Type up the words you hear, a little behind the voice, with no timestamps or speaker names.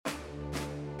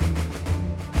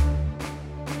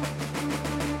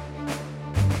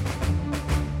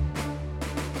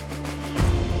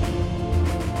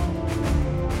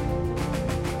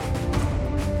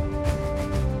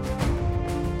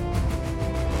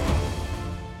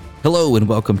Hello and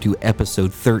welcome to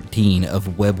episode 13 of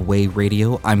Webway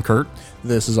Radio. I'm Kurt.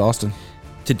 This is Austin.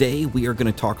 Today we are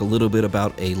going to talk a little bit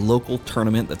about a local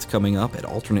tournament that's coming up at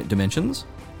Alternate Dimensions.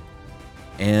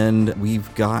 And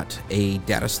we've got a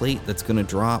data slate that's going to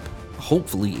drop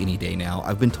hopefully any day now.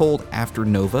 I've been told after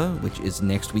Nova, which is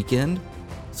next weekend.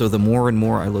 So the more and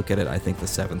more I look at it, I think the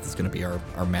 7th is going to be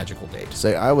our magical date.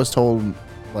 Say, I was told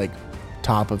like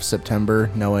top of September,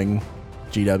 knowing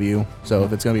GW. So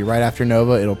if it's going to be right after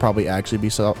Nova, it'll probably actually be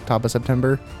top of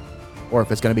September. Or if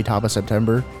it's going to be top of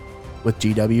September with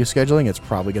GW scheduling, it's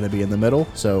probably going to be in the middle.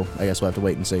 So I guess we'll have to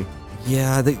wait and see.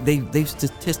 Yeah, they've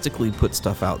statistically put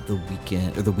stuff out the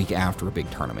weekend or the week after a big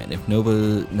tournament. If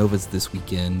Nova's this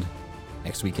weekend,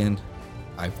 next weekend,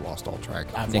 I've lost all track.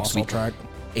 Next week,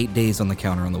 8 days on the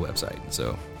counter on the website.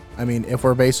 So, I mean, if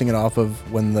we're basing it off of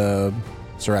when the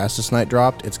Cerastus Night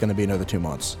dropped, it's going to be another 2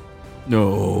 months.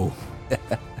 No.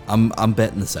 I'm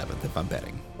betting the 7th if I'm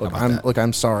betting.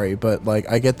 I'm sorry, but like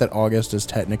I get that August is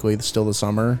technically still the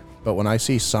summer, but when I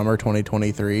see summer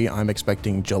 2023, I'm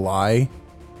expecting July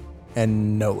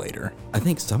and no later. I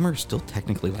think summer's still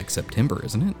technically like September,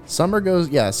 isn't it?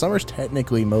 Summer's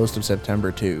technically most of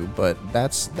September too, but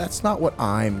that's not what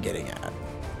I'm getting at.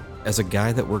 As a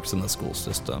guy that works in the school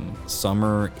system,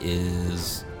 summer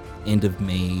is end of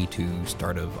May to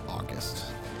start of August.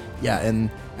 Yeah, and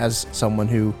as someone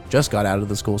who just got out of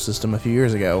the school system a few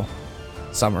years ago,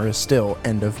 summer is still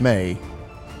end of May,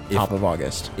 top of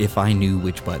August. If I knew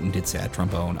which button did sad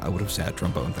trombone, I would have sad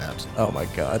tromboned that. Oh my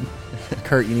god.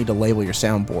 Kurt, you need to label your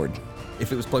soundboard.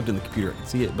 If it was plugged in the computer, I could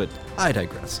see it, but I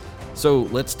digress. So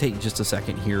let's take just a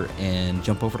second here and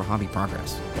jump over to Hobby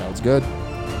Progress. Sounds good.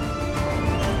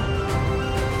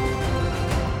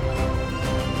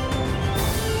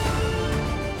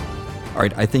 All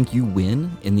right, I think you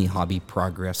win in the Hobby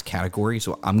Progress category,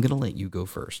 so I'm going to let you go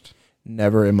first.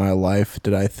 Never in my life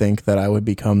did I think that I would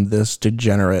become this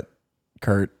degenerate,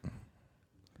 Kurt.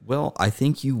 Well, I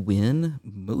think you win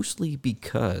mostly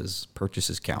because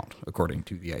purchases count, according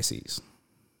to the ICs.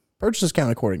 Purchases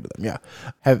count according to them, yeah.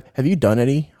 Have you done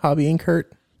any hobbying,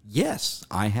 Kurt? Yes,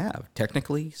 I have.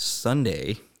 Technically,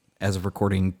 Sunday, as of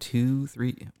recording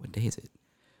what day is it?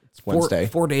 It's Wednesday.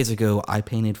 4 days ago, I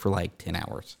painted for like 10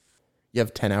 hours. You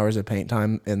have 10 hours of paint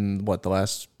time in, the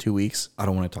last 2 weeks? I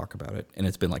don't want to talk about it, and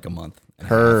it's been like a month.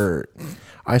 Kurt,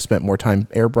 I spent more time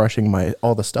airbrushing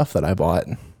all the stuff that I bought.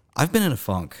 I've been in a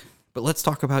funk, but let's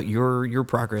talk about your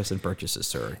progress and purchases,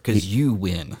 sir, because you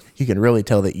win. You can really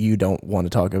tell that you don't want to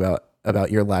talk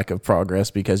about your lack of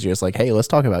progress because you're just like, hey, let's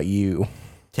talk about you.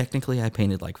 Technically, I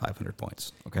painted like 500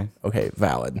 points, okay? Okay,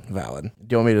 valid. Do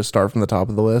you want me to start from the top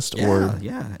of the list?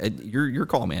 Yeah. Your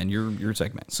call, man. Your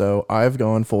segment. So I've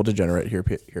gone full degenerate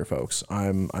here, folks.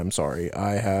 I'm sorry.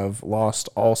 I have lost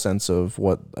all sense of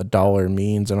what a dollar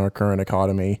means in our current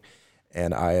economy,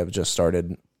 and I have just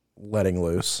started letting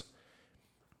loose.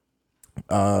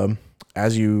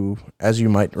 As you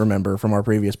might remember from our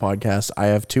previous podcast, I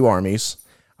have 2 armies.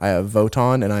 I have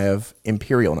Voton and I have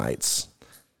Imperial Knights.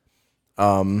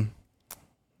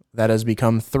 That has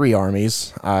become 3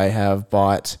 armies. I have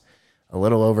bought a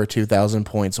little over 2,000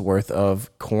 points worth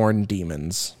of Corn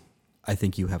Demons. I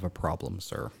think you have a problem,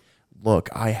 sir. Look,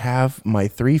 I have my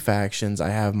 3 factions. I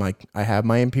have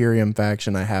my Imperium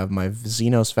faction. I have my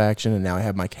Xenos faction, and now I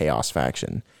have my Chaos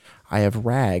faction. I have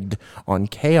ragged on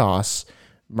Chaos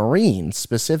Marines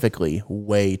specifically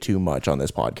way too much on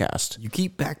this podcast. You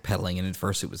keep backpedaling, and at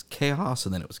first it was Chaos,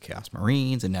 and then it was Chaos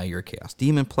Marines, and now you're a Chaos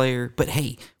Demon player. But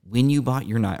hey, when you bought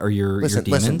your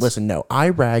demons, listen. No, I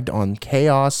ragged on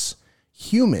Chaos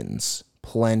Humans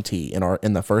plenty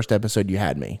in the first episode you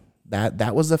had me.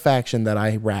 That was the faction that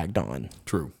I ragged on.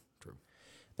 True.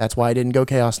 That's why I didn't go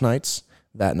Chaos Knights.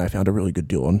 That, and I found a really good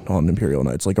deal on Imperial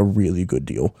Knights, like a really good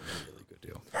deal.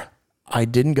 I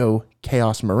didn't go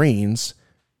Chaos Marines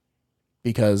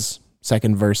because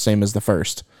second verse, same as the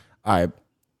first. I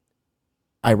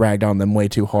ragged on them way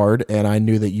too hard, and I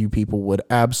knew that you people would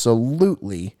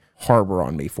absolutely harbor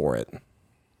on me for it.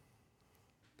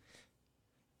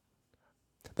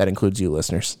 That includes you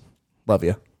listeners. Love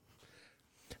you.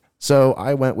 So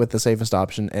I went with the safest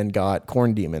option and got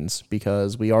Corn Demons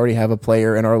because we already have a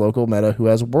player in our local meta who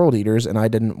has World Eaters, and I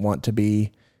didn't want to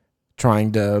be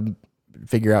trying to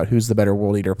figure out who's the better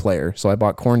World Eater player. So I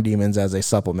bought Corn Demons as a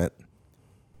supplement.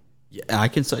 Yeah, I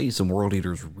can sell you some World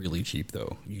Eaters really cheap,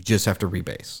 though. You just have to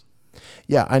rebase.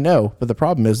 Yeah, I know. But the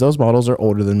problem is those models are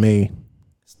older than me.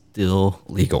 Still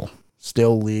legal.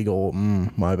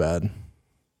 My bad.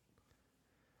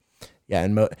 Yeah,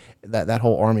 and that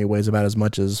whole army weighs about as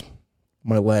much as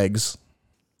my legs.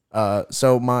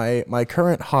 So my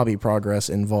current hobby progress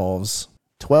involves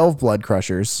 12 Blood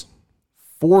Crushers,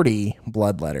 40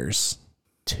 Bloodletters,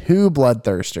 2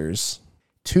 Bloodthirsters,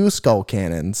 2 Skull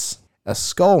Cannons, a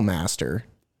Skull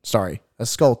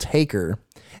Taker,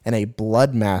 and a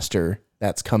Bloodmaster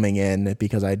that's coming in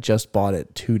because I just bought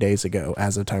it 2 days ago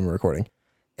as of time of recording.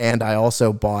 And I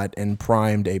also bought and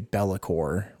primed a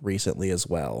Be'lakor recently as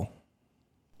well.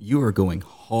 You are going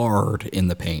hard in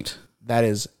the paint. That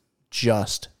is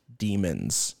just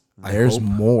demons. There's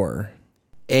more.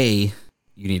 You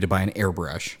need to buy an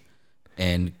airbrush,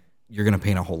 and you're going to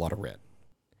paint a whole lot of red.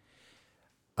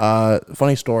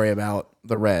 Funny story about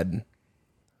the red.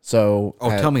 So,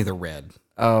 tell me the red.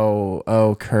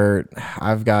 Kurt,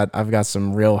 I've got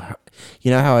some real.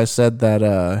 You know how I said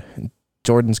that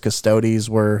Jordan's Custodes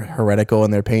were heretical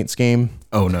in their paint scheme?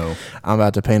 Oh no, I'm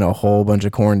about to paint a whole bunch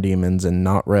of corn demons and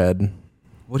not red.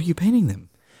 What are you painting them?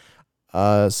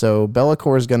 So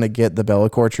Be'lakor is going to get the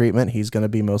Be'lakor treatment. He's going to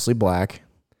be mostly black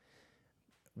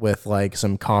with like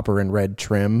some copper and red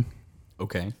trim.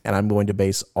 Okay. And I'm going to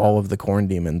base all of the corn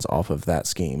demons off of that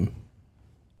scheme.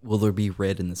 Will there be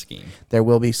red in the scheme? There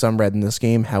will be some red in the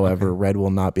scheme. However, red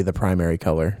will not be the primary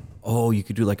color. Oh, you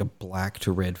could do like a black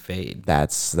to red fade.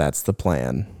 That's the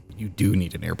plan. You do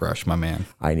need an airbrush, my man.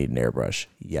 I need an airbrush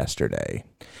yesterday.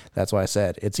 That's why I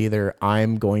said it's either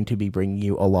I'm going to be bringing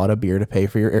you a lot of beer to pay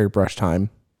for your airbrush time,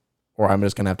 or I'm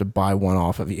just going to have to buy one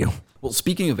off of you. Well,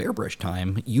 speaking of airbrush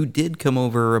time, you did come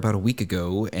over about a week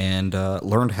ago and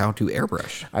learned how to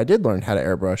airbrush. I did learn how to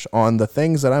airbrush on the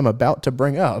things that I'm about to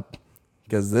bring up,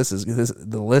 because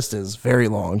the list is very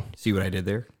long. See what I did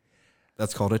there?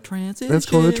 That's called a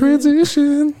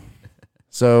transition.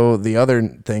 So the other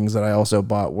things that I also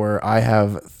bought were I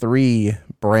have 3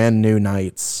 brand new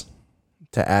knights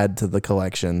to add to the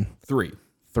collection. 3.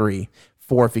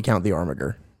 4 if you count the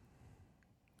Armiger.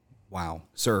 Wow.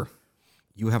 Sir,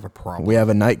 you have a problem. We have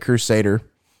a Knight Crusader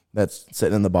that's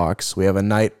sitting in the box. We have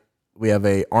a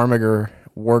Armiger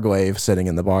Warglaive sitting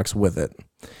in the box with it.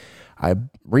 I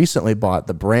recently bought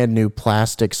the brand new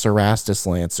plastic Cerastus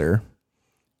Lancer.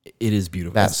 It is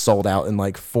beautiful. That sold out in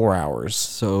like 4 hours.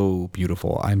 So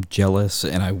beautiful. I'm jealous,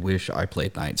 and I wish I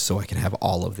played Knights so I could have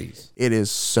all of these. It is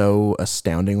so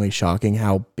astoundingly shocking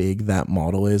how big that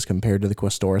model is compared to the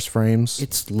Questoris frames.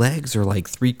 Its legs are like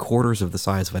 3/4 of the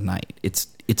size of a Knight. It's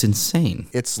insane.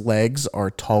 Its legs are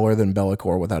taller than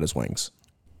Be'lakor without his wings.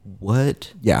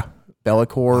 What? Yeah.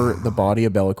 Be'lakor, the body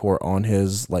of Be'lakor on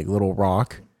his like little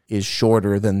rock is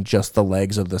shorter than just the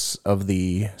legs of the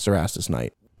Cerastus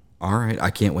Knight. All right, I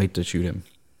can't wait to shoot him.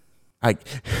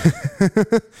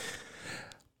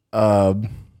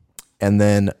 And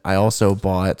then I also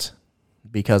bought,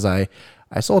 because I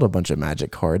sold a bunch of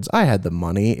Magic cards. I had the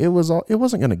money. It wasn't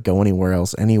going to go anywhere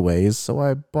else anyways. So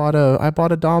I bought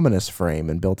a Dominus frame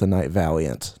and built a Knight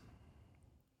Valiant.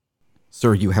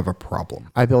 Sir, you have a problem.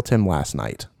 I built him last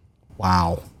night.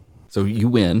 Wow. So you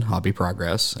win hobby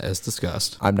progress as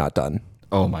discussed. I'm not done.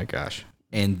 Oh my gosh.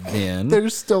 And then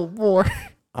there's still more.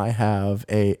 I have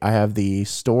the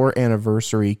store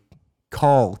anniversary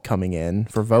call coming in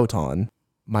for Voton.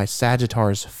 My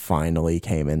Sagittars finally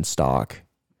came in stock.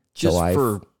 Just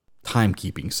for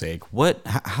timekeeping's sake,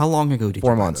 how long ago did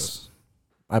 4 you buy months. those?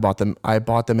 I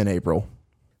bought them in April.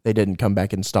 They didn't come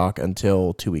back in stock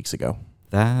until 2 weeks ago.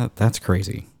 That's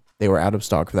crazy. They were out of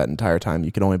stock for that entire time.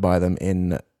 You could only buy them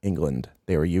in England.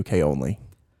 They were UK only.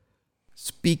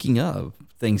 Speaking of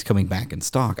things coming back in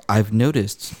stock, I've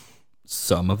noticed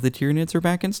some of the Tyranids are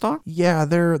back in stock. Yeah,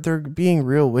 they're being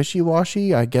real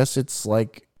wishy-washy. I guess it's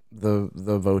like the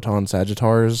Voton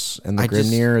Sagittars and the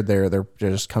Grimnir. They're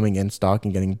just coming in stock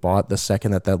and getting bought the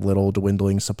second that little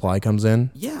dwindling supply comes in.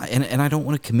 Yeah, and I don't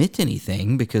want to commit to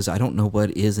anything because I don't know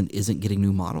what is and isn't getting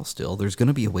new models still. There's going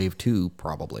to be a wave 2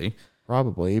 probably.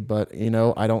 Probably, but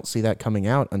I don't see that coming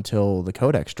out until the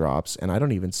Codex drops, and I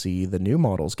don't even see the new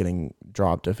models getting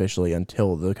dropped officially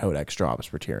until the Codex drops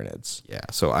for Tyranids. Yeah,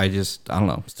 so I don't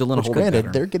know. Still in a holding granted,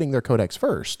 pattern. they're getting their Codex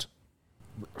first.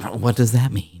 What does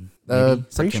that mean?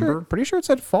 Pretty sure it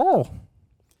said fall.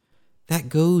 That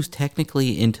goes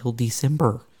technically until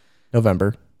December.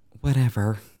 November.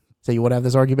 Whatever. So you want to have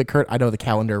this argument, Kurt? I know the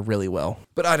calendar really well.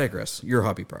 But I digress. Your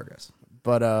hobby progress.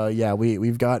 But yeah,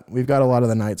 we've got a lot of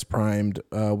the knights primed.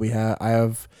 I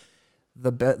have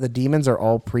the demons are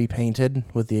all pre-painted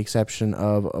with the exception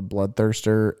of a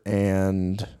Bloodthirster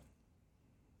and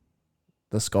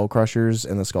the Skull Crushers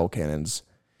and the Skull Cannons.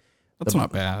 That's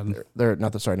not bad. They're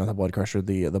not the Blood Crusher.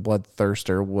 The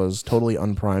Bloodthirster was totally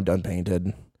unprimed,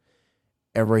 unpainted.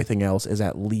 Everything else is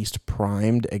at least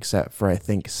primed except for I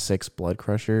think 6 Blood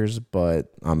Crushers,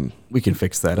 but we can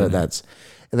fix that.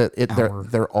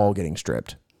 They're all getting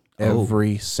stripped.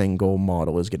 Every single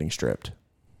model is getting stripped.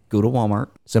 Go to Walmart,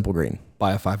 Simple green.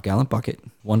 buy a 5-gallon bucket,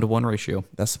 1-to-1 ratio.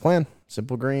 That's the plan.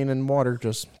 Simple green and water,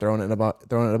 just throwing it in a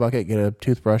bucket, get a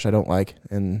toothbrush I don't like,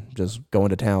 and just go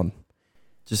into town.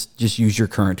 Just use your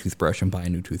current toothbrush and buy a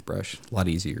new toothbrush. A lot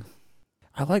easier.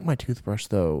 I like my toothbrush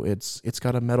though. It's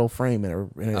got a metal frame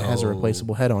and it has a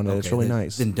replaceable head on it. It's really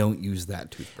nice. Then don't use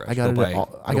that toothbrush. I got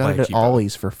it at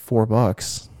Ollie's for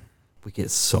 $4. We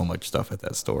get so much stuff at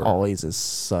that store. Ollie's is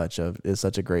such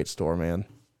a great store, man.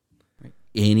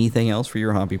 Anything else for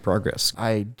your hobby progress?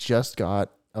 I just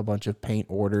got a bunch of paint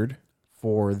ordered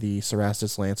for the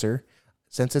Cerastus Lancer.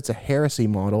 Since it's a Heresy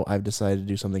model, I've decided to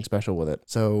do something special with it.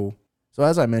 So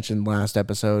as I mentioned last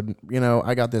episode,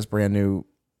 I got this brand new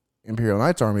Imperial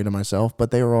Knights army to myself,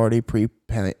 but they were already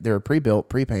pre-built,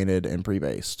 pre-painted, and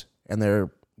pre-based, and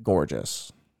they're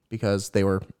gorgeous because they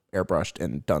were airbrushed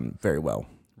and done very well.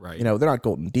 Right. They're not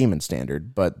Golden Demon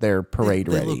standard, but they're parade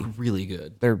ready. They look really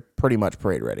good. They're pretty much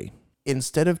parade ready.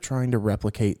 Instead of trying to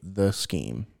replicate the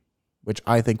scheme, which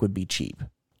I think would be cheap,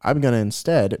 I'm going to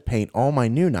instead paint all my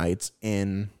new knights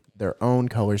in their own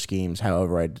color schemes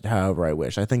however I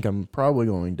wish. I think I'm probably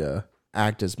going to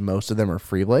act as most of them are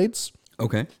free blades.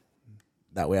 Okay.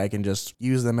 That way I can just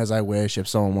use them as I wish. If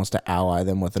someone wants to ally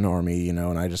them with an army, and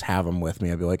I just have them with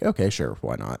me, I'd be like, okay, sure,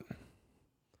 why not?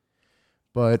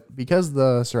 But because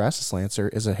the Cerastus Lancer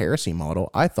is a Heresy model,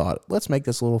 I thought, let's make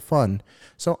this a little fun.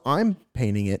 So I'm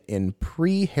painting it in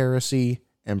pre-Heresy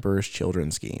Emperor's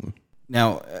Children scheme.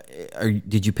 Now,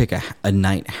 did you pick a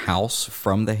knight house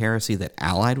from the Heresy that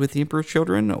allied with the Emperor's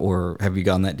Children, or have you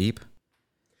gone that deep?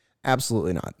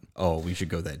 Absolutely not. Oh, we should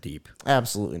go that deep.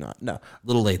 Absolutely not. No. A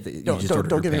little late.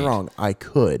 Don't get me wrong. I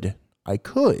could,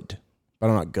 but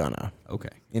I'm not gonna. Okay.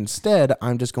 Instead,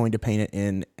 I'm just going to paint it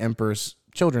in Emperor's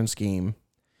Children scheme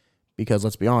because,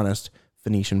 let's be honest,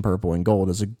 Phoenician purple and gold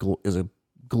is a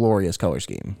glorious color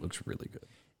scheme. Looks really good.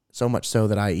 So much so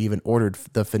that I even ordered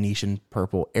the Phoenician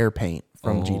purple air paint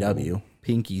from GW.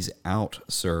 Pinky's out,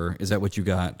 sir. Is that what you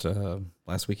got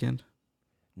last weekend?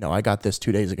 No, I got this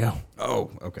 2 days ago.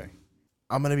 Oh, okay.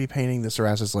 I'm going to be painting the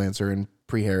Cerastus Lancer in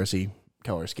pre-Heresy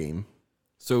color scheme.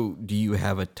 So do you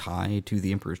have a tie to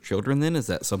the Emperor's Children then? Is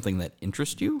that something that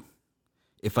interests you?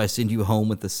 If I send you home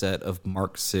with a set of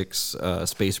Mark VI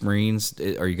Space Marines,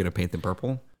 are you going to paint them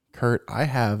purple? Kurt, I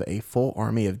have a full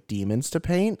army of demons to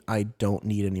paint. I don't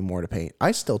need any more to paint.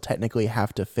 I still technically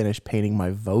have to finish painting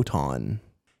my Voton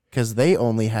because they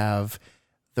only have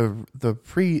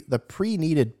the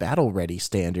pre-needed battle ready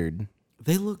standard.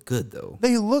 They look good though.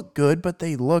 They look good, but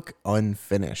they look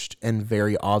unfinished and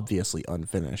very obviously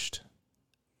unfinished.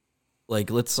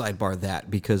 Like, let's sidebar that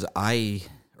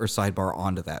sidebar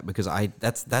onto that because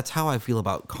that's how I feel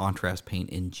about contrast paint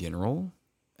in general.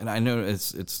 And I know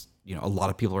it's a lot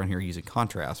of people around here using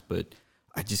contrast, but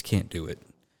I just can't do it.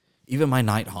 Even my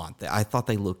Night Haunt, I thought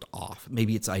they looked off.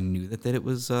 Maybe I knew that it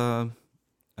was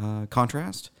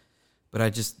contrast,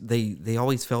 but they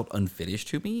always felt unfinished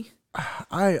to me.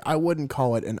 I wouldn't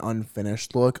call it an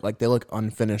unfinished look. Like, they look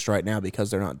unfinished right now because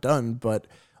they're not done, but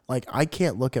like, I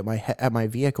can't look at my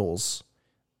vehicles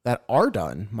that are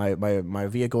done. My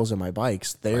vehicles and my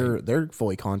bikes, they're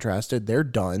fully contrasted. They're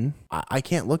done. I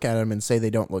can't look at them and say they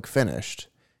don't look finished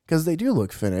because they do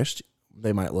look finished.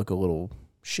 They might look a little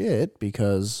shit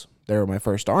because they're my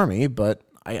first army, but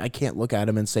I can't look at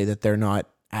them and say that they're not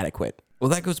adequate. Well,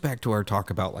 that goes back to our talk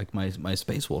about like my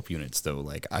Space Wolf units though.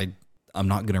 Like I'm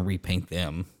not going to repaint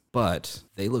them, but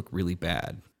they look really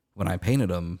bad. When I painted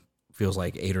them, feels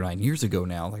like 8 or 9 years ago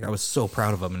now. Like, I was so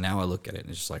proud of them, and now I look at it, and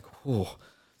it's just like, oh,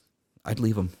 I'd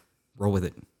leave them. Roll with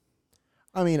it.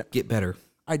 I mean... Get better.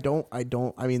 I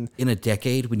mean... In a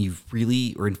decade, when you've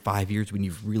really, or in 5 years, when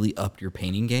you've really upped your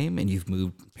painting game, and you've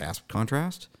moved past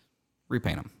contrast,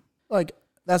 repaint them. Like,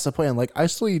 that's the plan. Like, I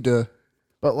still need to...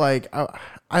 But, like,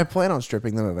 I plan on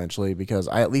stripping them eventually, because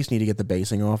I at least need to get the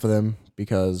basing off of them,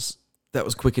 because... That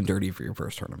was quick and dirty for your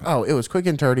first tournament. Oh, it was quick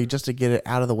and dirty just to get it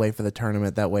out of the way for the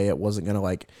tournament. That way it wasn't going to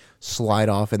like slide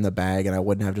off in the bag and I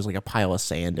wouldn't have just like a pile of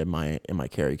sand in my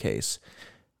carry case.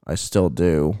 I still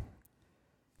do.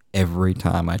 Every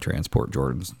time I transport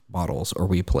Jordan's models or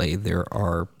we play, there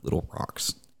are little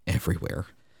rocks everywhere.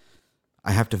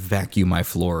 I have to vacuum my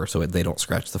floor so they don't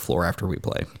scratch the floor after we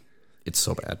play. It's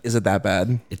so bad. Is it that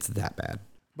bad? It's that bad.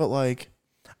 But like,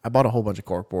 I bought a whole bunch of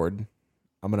corkboard.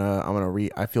 I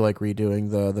feel like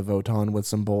redoing the Voton with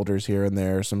some boulders here and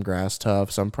there, some grass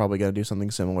tufts. I'm probably gonna do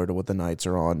something similar to what the Knights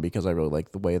are on because I really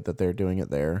like the way that they're doing it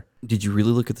there. Did you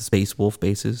really look at the Space Wolf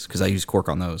bases? Because I use cork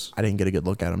on those. I didn't get a good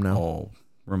look at them. No. Oh,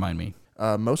 remind me.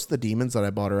 Most of the demons that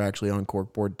I bought are actually on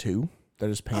corkboard too. They're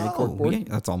just painted corkboard. Yeah,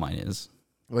 that's all mine is.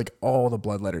 Like all the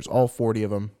bloodletters, all 40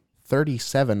 of them,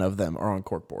 37 of them are on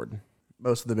corkboard.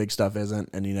 Most of the big stuff isn't,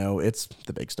 and it's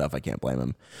the big stuff. I can't blame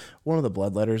him. One of the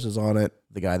bloodletters is on it.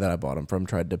 The guy that I bought him from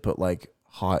tried to put like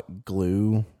hot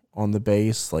glue on the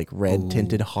base, like red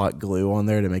tinted hot glue on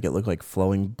there to make it look like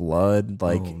flowing blood,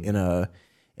 like in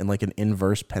like an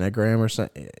inverse pentagram or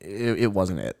something. It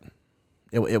wasn't it.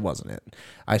 It wasn't it.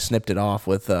 I snipped it off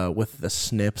with the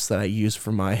snips that I use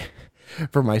for my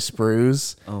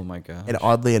sprues. Oh my gosh. And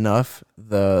oddly enough,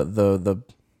 the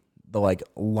like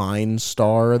line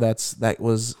star that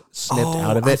was snipped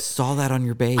out of it. I saw that on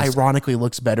your base. Ironically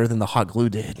looks better than the hot glue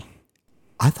did.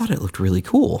 I thought it looked really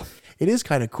cool. It is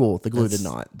kind of cool. The glue did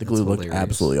not. The glue looked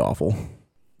absolutely awful.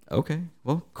 Okay.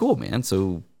 Well, cool, man.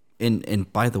 So,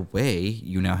 and by the way,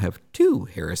 you now have 2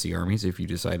 Heresy armies if you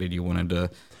decided you wanted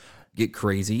to get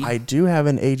crazy. I do have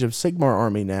an Age of Sigmar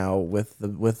army now with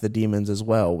the demons as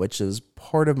well, which is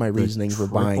part of my reasoning for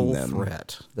buying them.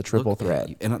 The triple threat.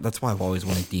 And that's why I've always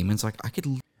wanted demons.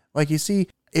 Like you see,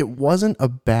 it wasn't a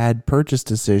bad purchase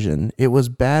decision. It was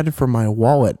bad for my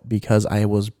wallet because I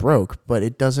was broke, but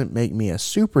it doesn't make me a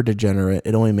super degenerate.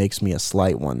 It only makes me a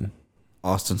slight one.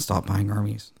 Austin, stop buying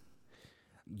armies.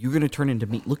 You're going to turn into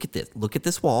me. Look at this. Look at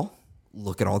this wall.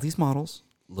 Look at all these models.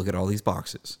 Look at all these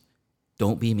boxes.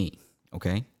 Don't be me,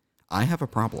 okay? I have a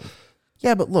problem.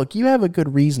 Yeah, but look, you have a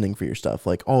good reasoning for your stuff.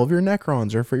 Like all of your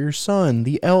Necrons are for your son.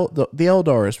 The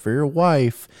Eldar is for your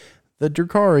wife. The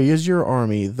Drukhari is your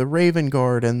army. The Raven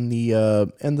Guard and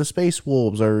the Space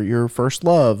Wolves are your first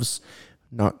loves.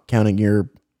 Not counting your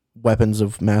weapons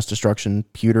of mass destruction,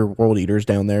 pewter world eaters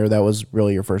down there. That was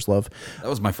really your first love. That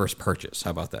was my first purchase. How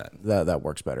about that? That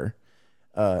works better.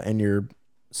 And your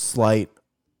slight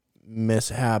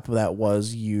mishap that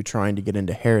was you trying to get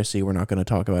into Heresy. We're not going to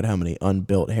talk about how many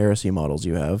unbuilt Heresy models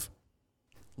you have.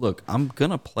 Look, I'm going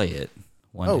to play it.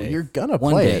 One day. You're gonna play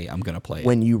it. One day I'm gonna play it.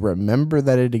 When you remember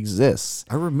that it exists.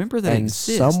 I remember that it exists.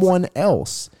 And someone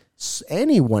else,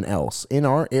 anyone else in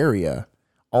our area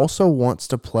also wants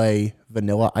to play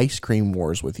Vanilla Ice Cream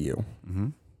Wars with you. Mm-hmm.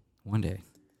 One day.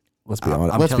 Let's be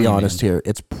honest. Let's be honest here.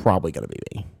 It's probably gonna be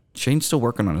me. Shane's still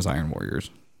working on his Iron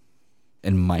Warriors.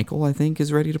 And Michael, I think,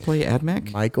 is ready to play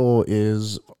AdMech. Michael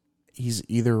he's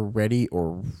either ready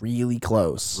or really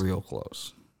close. Real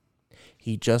close.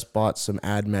 He just bought some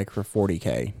AdMech for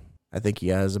 $40,000. I think he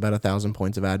has about 1,000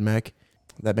 points of AdMech.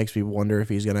 That makes me wonder if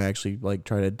he's going to actually like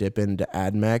try to dip into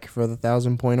AdMech for the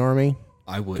 1,000-point army.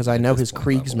 I would. Because I know his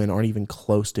Kriegsmen aren't even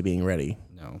close to being ready.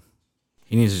 No.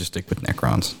 He needs to just stick with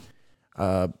Necrons.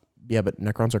 Yeah, but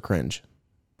Necrons are cringe.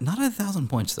 Not at 1,000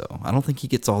 points, though. I don't think he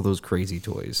gets all those crazy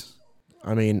toys.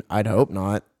 I mean, I'd hope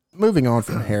not. Moving on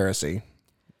from Heresy.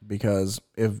 Because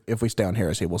if we stay on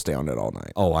Heresy, we'll stay on it all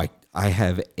night. Oh, I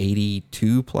have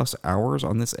 82 plus hours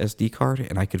on this SD card,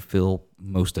 and I could fill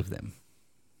most of them.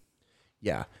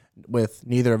 Yeah, with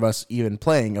neither of us even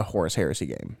playing a Horus Heresy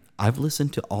game. I've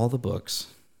listened to all the books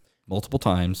multiple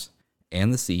times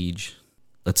and the Siege.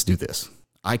 Let's do this.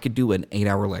 I could do an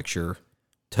 8-hour lecture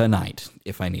tonight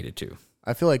if I needed to.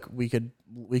 I feel like we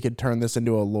could turn this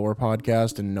into a lore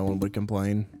podcast and no one would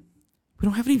complain. We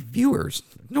don't have any viewers.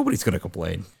 Nobody's going to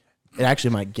complain. It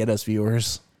actually might get us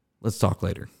viewers. Let's talk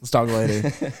later. Lorehammer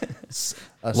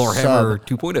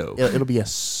 2.0. It'll be a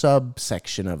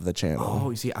subsection of the channel. Oh,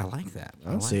 you see, I like that.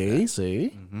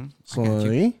 See. Mm-hmm.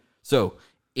 Slowly. So,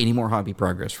 any more hobby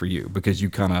progress for you? Because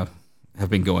you kind of have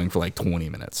been going for like 20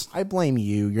 minutes. I blame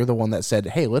you. You're the one that said,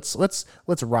 "Hey, let's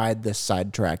ride this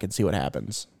sidetrack and see what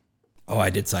happens." Oh, I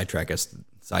did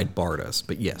sidebarred us,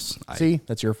 but yes. See,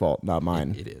 that's your fault, not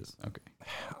mine. It is. Okay.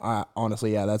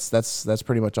 Honestly, yeah, that's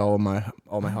pretty much all my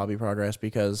hobby progress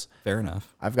because fair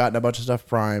enough. I've gotten a bunch of stuff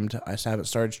primed. I just haven't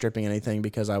started stripping anything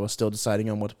because I was still deciding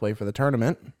on what to play for the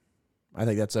tournament. I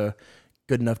think that's a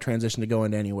good enough transition to go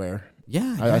into anywhere.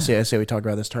 Yeah. I say we talk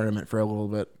about this tournament for a little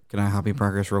bit. Can I hobby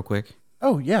progress real quick?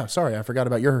 Oh yeah, sorry, I forgot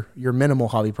about your minimal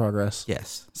hobby progress.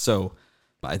 Yes. So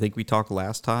I think we talked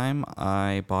last time.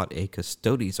 I bought a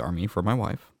Custodes army for my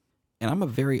wife, and I'm a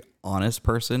very honest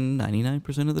person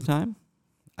 99% of the time.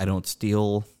 I don't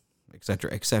steal,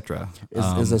 etc., etc.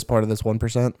 Is this part of this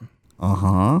 1%?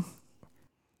 Uh-huh.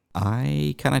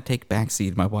 I kind of take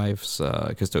backseat my wife's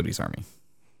Custodes army.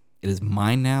 It is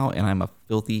mine now, and I'm a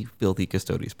filthy, filthy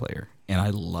Custodes player, and I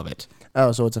love it.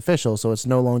 Oh, so it's official. So it's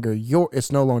no longer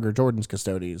Jordan's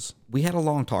Custodes. We had a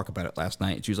long talk about it last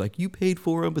night. She was like, "You paid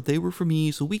for them, but they were for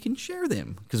me, so we can share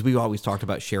them." Because we always talked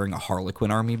about sharing a Harlequin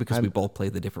army because we both play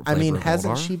the different flavor. I mean, of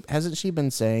hasn't she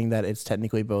been saying that it's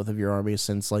technically both of your armies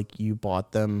since like you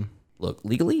bought them? Look,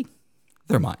 legally,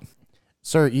 they're mine.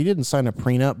 Sir, you didn't sign a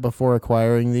prenup before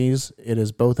acquiring these. It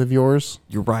is both of yours.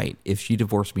 You're right. If she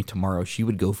divorced me tomorrow, she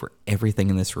would go for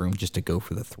everything in this room just to go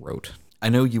for the throat. I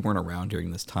know you weren't around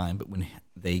during this time, but when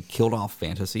they killed off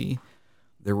Fantasy,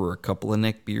 there were a couple of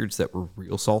neckbeards that were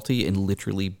real salty and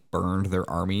literally burned their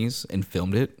armies and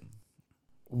filmed it.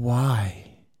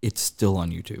 Why? It's still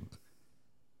on YouTube.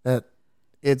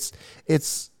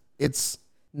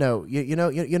 No, you know,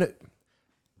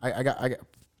 I got.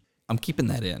 I'm keeping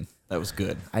that in. That was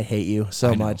good. I hate you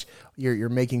so much. You're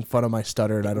making fun of my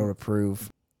stutter, and I don't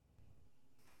approve.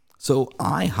 So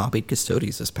I hobbied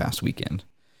Custodes this past weekend.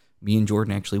 Me and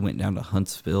Jordan actually went down to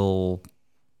Huntsville.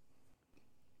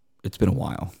 It's been a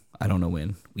while. I don't know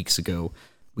when. Weeks ago.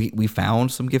 We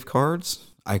found some gift cards.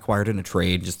 I acquired in a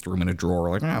trade, just threw them in a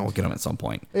drawer. Like, we'll get them at some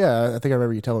point. Yeah, I think I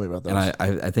remember you telling me about those.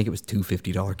 And I think it was two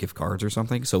 $50 gift cards or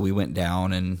something. So we went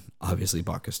down and obviously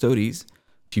bought Custodes.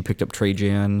 She picked up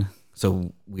Trajan.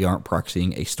 So we aren't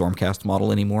proxying a Stormcast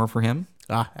model anymore for him.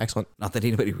 Ah, excellent. Not that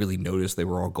anybody really noticed. They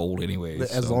were all gold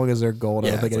anyways. As long as they're gold,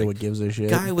 I don't think anyone gives a shit.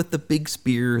 Guy with the big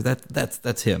spear,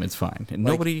 that's him. It's fine. And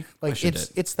nobody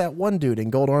it's that one dude in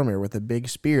gold armor with a big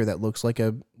spear that looks like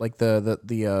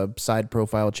the side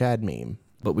profile Chad meme.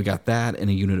 But we got that and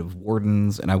a unit of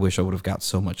wardens, and I wish I would have got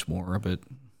so much more, but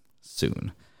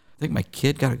soon. I think my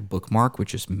kid got a bookmark,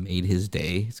 which just made his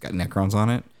day. It's got Necrons on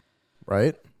it.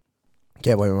 Right?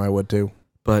 Can't blame him, I would too.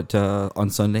 But on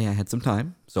Sunday, I had some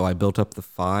time, so I built up the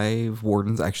 5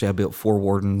 wardens. Actually, I built 4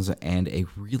 wardens and a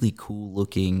really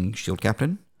cool-looking shield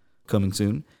captain coming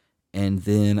soon. And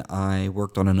then I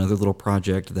worked on another little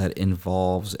project that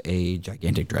involves a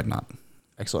gigantic dreadnought.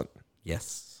 Excellent.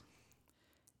 Yes.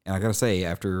 And I got to say,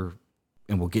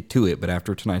 and we'll get to it, but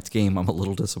after tonight's game, I'm a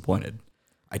little disappointed.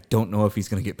 I don't know if he's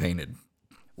going to get painted.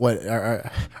 What,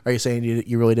 are you saying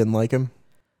you really didn't like him?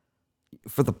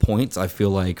 For the points, I feel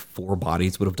like 4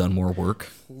 bodies would have done more work.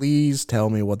 Please tell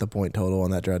me what the point total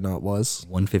on that dreadnought was.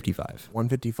 155.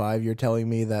 155. You're telling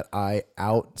me that I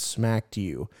outsmacked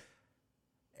you.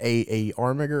 A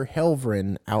Armiger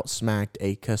Helvrin outsmacked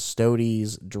a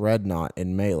Custodes dreadnought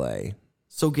in melee.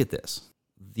 So get this.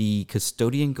 The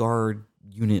Custodian Guard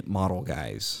unit model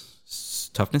guys,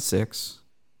 toughness 6,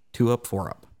 2 up, 4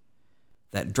 up.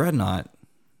 That dreadnought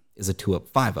is a 2 up,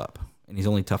 5 up, and he's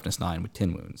only toughness 9 with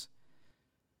 10 wounds.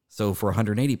 So for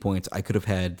 180 points, I could have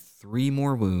had 3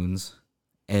 more wounds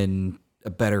and a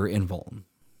better invuln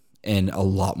and a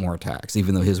lot more attacks,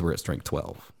 even though his were at strength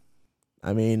 12.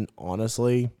 I mean,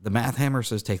 honestly, the math hammer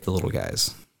says take the little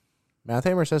guys. Math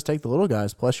hammer says take the little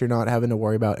guys, plus you're not having to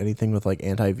worry about anything with like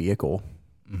anti-vehicle.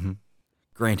 Mm-hmm.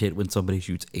 Granted, when somebody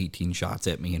shoots 18 shots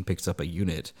at me and picks up a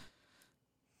unit.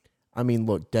 I mean,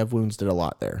 look, Dev Wounds did a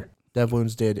lot there. Dev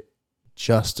Wounds did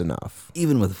just enough.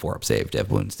 Even with a 4-up save,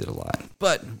 Dev Wounds did a lot.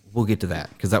 But we'll get to that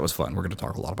because that was fun. We're going to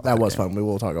talk a lot about that. That was fun. We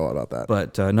will talk a lot about that.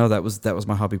 But no, that was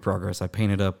my hobby progress. I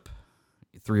painted up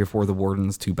 3 or 4 of the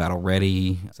wardens, 2 battle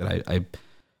ready. I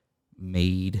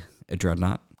made a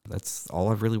dreadnought. That's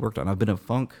all I've really worked on. I've been in a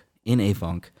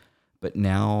funk, but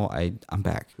now I'm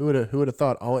back. Who would have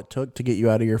thought all it took to get you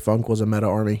out of your funk was a meta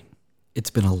army? It's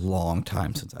been a long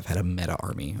time since I've had a meta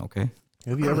army, okay?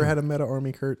 Have you ever had a meta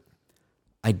army, Kurt?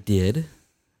 I did.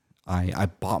 I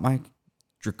bought my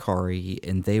Drakari,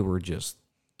 and they were just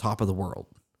top of the world.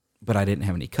 But I didn't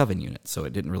have any Coven units, so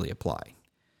it didn't really apply.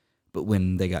 But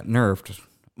when they got nerfed,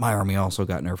 my army also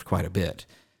got nerfed quite a bit.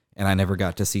 And I never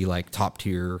got to see, like, top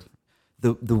tier.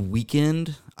 The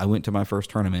weekend I went to my first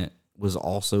tournament was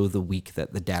also the week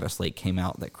that the data slate came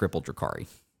out that crippled Drakari.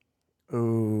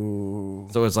 Ooh.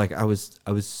 So it's like I was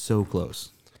so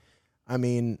close. I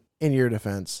mean, in your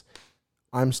defense,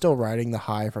 I'm still riding the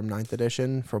high from 9th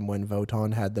edition from when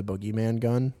Votann had the Boogeyman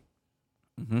gun.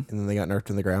 Mm-hmm. And then they got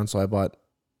nerfed in the ground, so I bought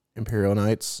Imperial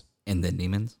Knights. And then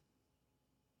Demons.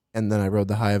 And then I rode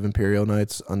the high of Imperial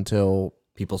Knights until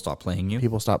people stopped playing you.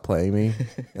 People stopped playing me.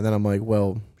 And then I'm like,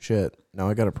 well, shit, now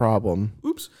I got a problem.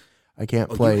 Oops. I can't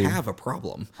play. You have a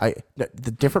problem.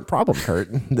 The different problem, Kurt.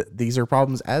 These are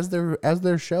problems as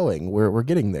they're showing. We're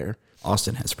getting there.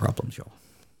 Austin has problems, y'all.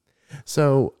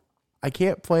 So I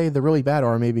can't play the really bad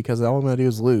army because all I'm going to do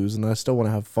is lose, and I still want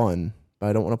to have fun, but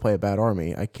I don't want to play a bad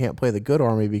army. I can't play the good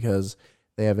army because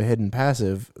they have a hidden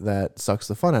passive that sucks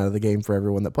the fun out of the game for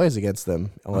everyone that plays against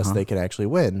them, unless they can actually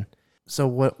win. So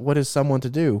what is someone to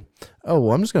do? Oh,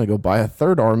 well, I'm just going to go buy a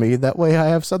third army. That way I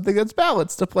have something that's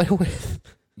balanced to play with.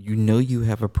 You know you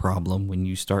have a problem when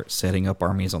you start setting up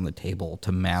armies on the table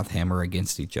to math hammer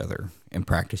against each other and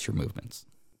practice your movements.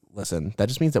 Listen, that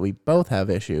just means that we both have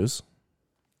issues.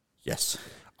 Yes.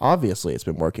 Obviously, it's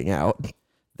been working out.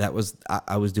 I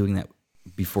was doing that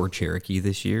before Cherokee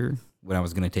this year when I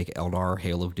was going to take Eldar,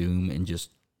 Hail of Doom, and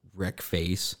just wreck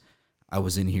face. I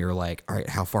was in here like, all right,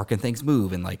 how far can things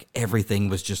move? And like everything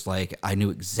was just like, I knew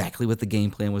exactly what the game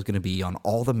plan was going to be on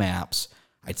all the maps.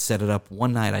 I'd set it up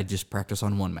one night, I'd just practice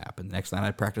on one map, and the next night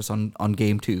I'd practice on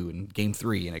game 2 and game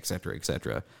 3 and et cetera, et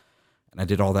cetera. And I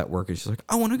did all that work, and she's like,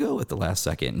 I want to go at the last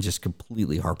second, and just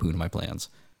completely harpooned my plans.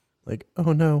 Like,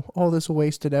 oh no, all this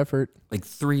wasted effort. Like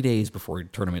 3 days before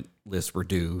tournament lists were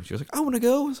due, she was like, I want to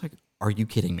go. I was like, are you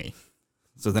kidding me?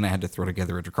 So then I had to throw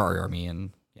together a Drakari army,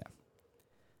 and yeah.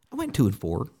 I went 2-4.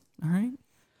 All right.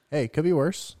 Hey, could be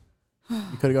worse.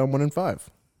 You could have gone 1-5.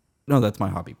 No, that's my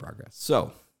hobby progress.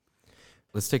 So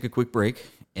let's take a quick break,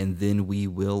 and then we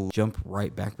will jump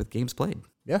right back with games played.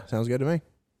 Yeah, sounds good to me.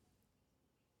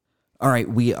 All right,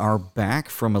 we are back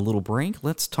from a little break.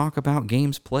 Let's talk about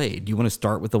games played. Do you want to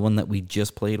start with the one that we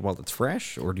just played while it's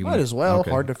fresh? Or do you Might as well. Okay.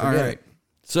 Hard to forget. All right.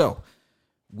 So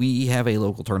we have a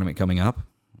local tournament coming up,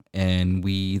 and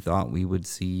we thought we would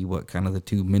see what kind of the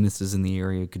two menaces in the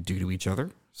area could do to each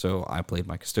other. So I played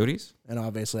my Custodies. And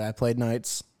obviously I played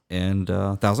Knights. And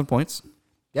 1,000 points.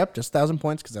 Yep, just 1,000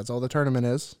 points because that's all the tournament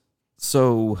is.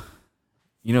 So,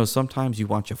 you know, sometimes you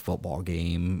watch a football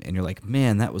game and you're like,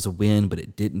 man, that was a win, but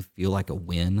it didn't feel like a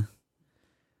win.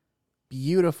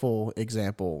 Beautiful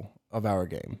example of our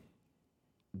game.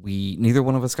 Neither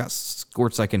one of us got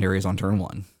scored secondaries on turn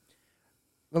 1.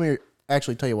 Let me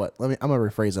actually tell you what. I'm going to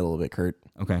rephrase that a little bit, Kurt.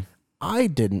 Okay. I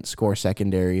didn't score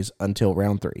secondaries until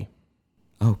round 3.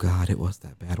 Oh, God, it was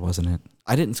that bad, wasn't it?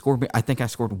 I didn't score. I think I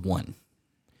scored 1.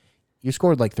 You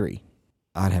scored like 3.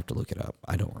 I'd have to look it up.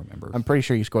 I don't remember. I'm pretty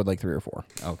sure you scored like 3 or 4.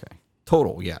 Okay.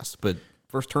 Total, yes. But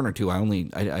first turn or two, I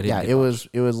didn't. Yeah, it was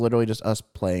literally just us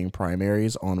playing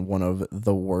primaries on one of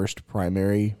the worst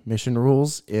primary mission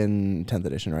rules in 10th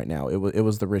edition right now. It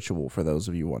was the ritual, for those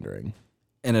of you wondering.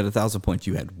 And at 1,000 points,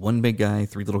 you had one big guy,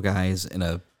 3 little guys, and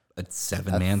a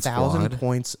 7-man squad. 1,000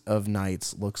 points of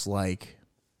Knights looks like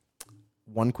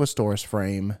 1 Questoris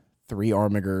frame, 3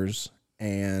 Armigers,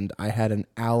 and I had an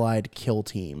allied kill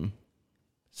team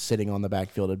sitting on the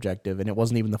backfield objective, and it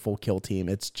wasn't even the full kill team.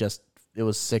 It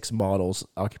was 6 models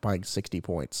occupying 60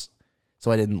 points, so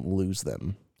I didn't lose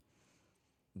them.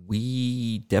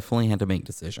 We definitely had to make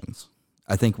decisions.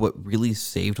 I think what really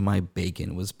saved my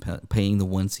bacon was paying the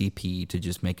 1 CP to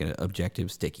just make an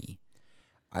objective sticky.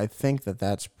 I think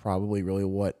that's probably really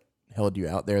what held you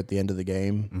out there at the end of the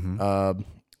game. Mm-hmm.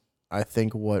 I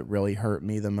think what really hurt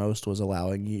me the most was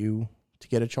allowing you to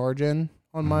get a charge in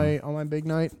on my big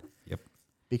night. Yep.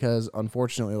 Because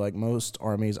unfortunately, like most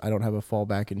armies, I don't have a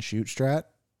fallback and shoot strat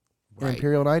in Right.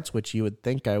 Imperial Knights, which you would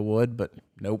think I would, but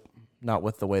nope. Not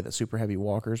with the way that super heavy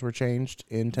walkers were changed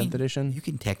in 10th edition. You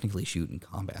can technically shoot in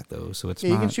combat, though, so it's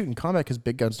you can shoot in combat because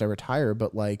big guns never tire,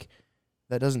 but like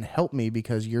that doesn't help me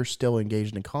because you're still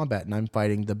engaged in combat and I'm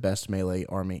fighting the best melee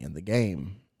army in the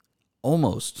game.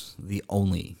 Almost the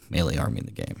only melee army in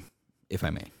the game, if I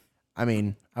may. I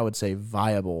mean, I would say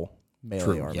viable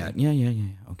melee army. Yeah.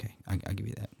 Okay, I'll give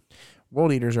you that.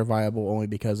 World Eaters are viable only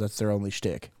because that's their only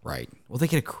shtick. Right. Well, they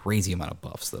get a crazy amount of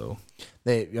buffs, though.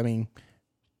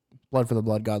 Blood for the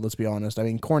Blood God, let's be honest. I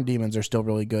mean, Corn Demons are still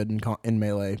really good in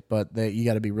melee, but you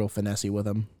got to be real finessey with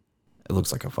them. It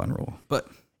looks like a fun rule, but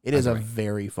it is a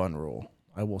very fun rule.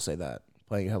 I will say that.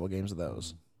 Playing a couple games of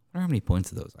those. I don't know how many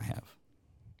points of those I have.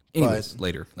 Anyways,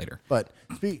 later. But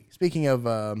speaking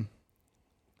about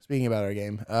our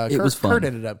game, was fun. Kurt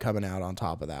ended up coming out on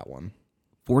top of that one.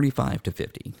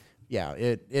 45-50. Yeah,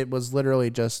 it was literally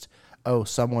just,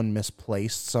 someone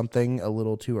misplaced something a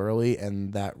little too early,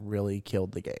 and that really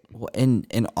killed the game. Well,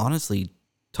 and honestly,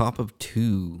 top of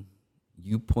 2,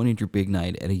 you pointed your big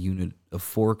knight at a unit of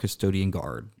 4 custodian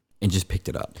guard and just picked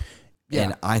it up. Yeah.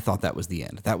 And I thought that was the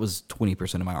end. That was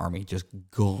 20% of my army just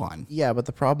gone. Yeah, but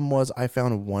the problem was I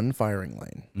found one firing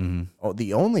lane. Mm-hmm. Oh,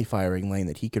 the only firing lane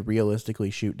that he could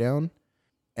realistically shoot down,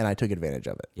 and I took advantage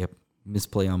of it. Yep.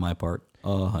 Misplay on my part,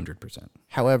 100%.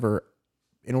 However,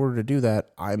 in order to do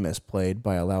that, I misplayed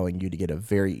by allowing you to get a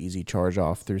very easy charge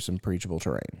off through some breachable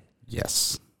terrain.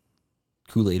 Yes.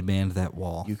 Kool-Aid manned that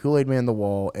wall. You Kool-Aid manned the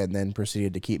wall and then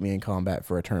proceeded to keep me in combat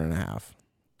for a turn and a half.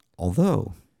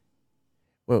 Although...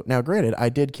 Well, now granted, I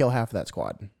did kill half of that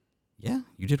squad. Yeah,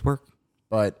 you did work.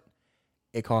 But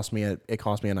it cost me a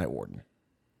Night Warden.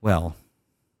 Well,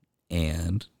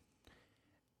 and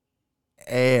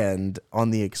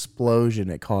on the explosion,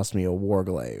 it cost me a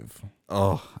Warglaive.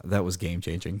 Oh, that was game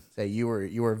changing. So you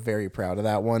were very proud of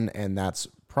that one, and that's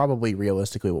probably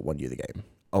realistically what won you the game.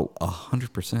 Oh,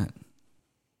 100%.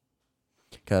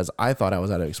 Because I thought I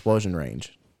was out of explosion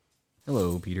range.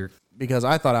 Hello, Peter. Because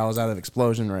I thought I was out of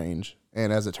explosion range.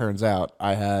 And as it turns out,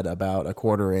 I had about a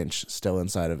 1/4 inch still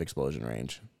inside of explosion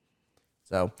range.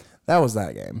 So that was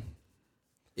that game.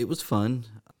 It was fun.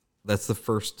 That's the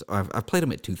first. I've played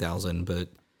them at 2,000, but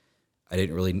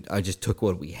I just took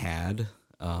what we had.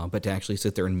 but to actually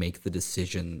sit there and make the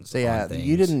decisions. So yeah, on things.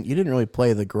 you didn't really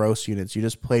play the gross units. You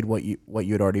just played what you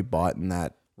had already bought in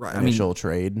that initial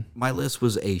trade. My list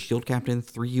was a shield captain,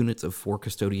 3 units of 4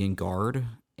 custodian guard,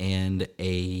 and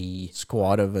a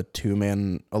squad of a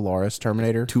 2-man Alaris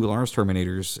Terminator. 2 Alaris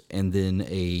Terminators, and then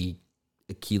a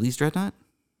Achilles Dreadnought.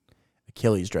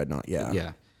 Achilles Dreadnought, yeah.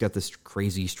 Yeah. Got this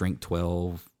crazy strength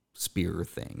 12 spear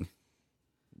thing.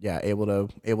 Yeah, able to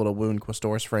wound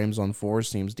Questoris frames on 4s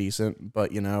seems decent,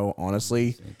 but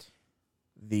honestly,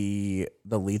 the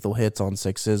lethal hits on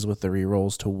 6s with the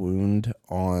rerolls to wound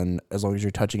on as long as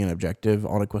you're touching an objective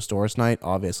on a Questoris Knight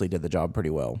obviously did the job pretty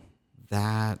well.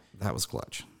 That was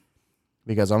clutch.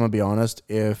 Because I'm gonna be honest,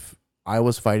 if I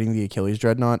was fighting the Achilles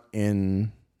Dreadnought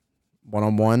in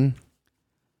 1-on-1,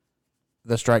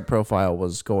 the strike profile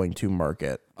was going to mark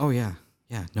it. Oh yeah,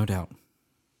 no doubt.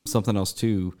 Something else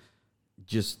too,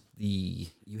 just you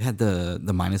had the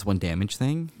 -1 damage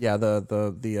thing. Yeah, the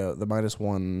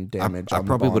 -1 damage. I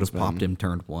probably would have popped him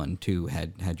turned 1 too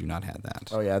had you not had that.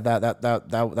 Oh yeah,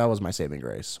 that was my saving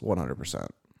grace, 100%.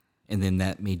 And then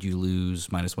that made you lose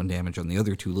 -1 damage on the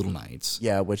other 2 little knights.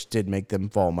 Yeah, which did make them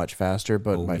fall much faster,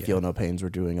 but my Feel No Pains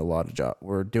were doing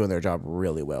doing their job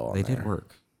really well. They did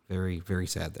work. Very, very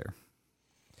sad there.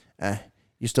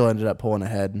 You still ended up pulling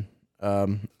ahead.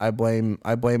 I blame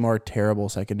our terrible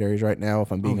secondaries right now.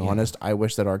 If I'm being honest, I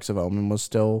wish that Arcs of Omen was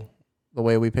still the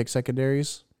way we pick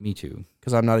secondaries. Me too.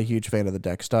 Because I'm not a huge fan of the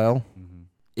deck style. Mm-hmm.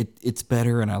 It's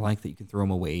better, and I like that you can throw them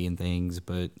away and things.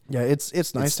 But yeah, it's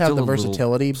nice to have the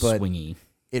versatility, but swingy.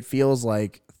 It feels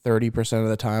like 30% of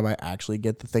the time I actually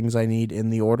get the things I need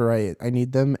in the order I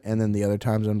need them, and then the other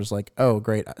times I'm just like, oh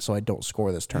great, so I don't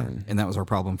score this turn. And that was our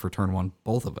problem for turn 1.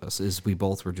 Both of us is we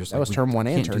both were just that was turn 1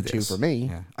 and turn 2 for me.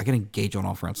 Yeah, I can engage on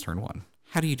all fronts turn 1.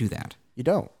 How do you do that? You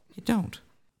don't.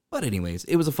 But anyways,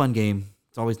 it was a fun game.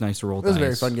 It's always nice to roll dice. It was a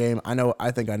very fun game.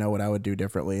 I think I know what I would do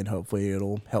differently, and hopefully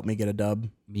it'll help me get a dub.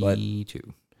 Me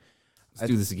too. Let's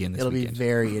do this again this weekend. It'll be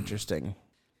very interesting.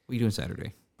 What are you doing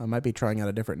Saturday? I might be trying out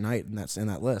a different night, and that's in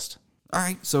that list. All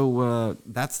right, so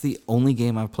that's the only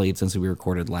game I've played since we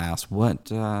recorded last.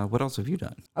 What else have you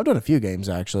done? I've done a few games,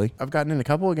 actually. I've gotten in a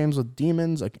couple of games with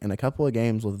Demons and a couple of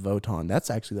games with Votann.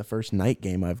 That's actually the first night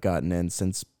game I've gotten in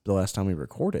since the last time we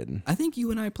recorded. I think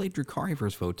you and I played Drukhari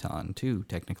vs. Votann, too,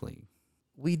 technically.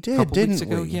 We did, didn't weeks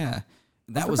ago, we? Yeah.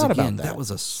 That was a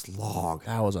slog.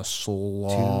 That was a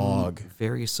slog. 2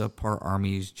 very subpar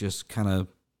armies just kind of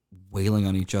wailing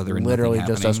on each other. And literally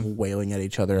just us wailing at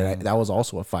each other. Yeah. That was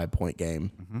also a 5-point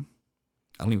game. Mm-hmm.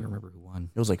 I don't even remember who won.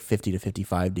 It was like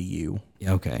 50-55 to you.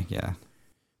 Yeah, okay, yeah.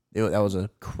 That was a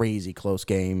crazy close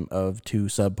game of 2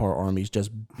 subpar armies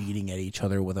just beating at each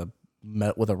other with a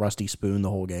rusty spoon the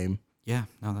whole game. Yeah,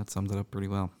 no, that sums it up pretty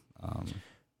well.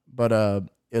 But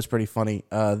it was pretty funny.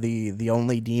 The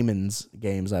only Demons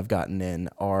games I've gotten in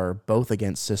are both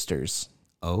against Sisters.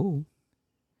 Oh.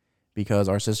 Because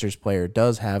our Sisters player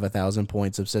does have 1,000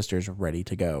 points of Sisters ready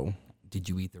to go. Did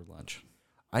you eat their lunch?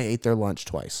 I ate their lunch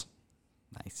twice.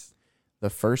 Nice. The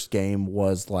first game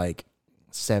was like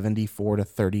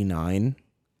 74-39.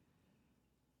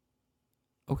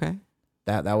 Okay.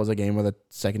 That was a game where the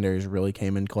secondaries really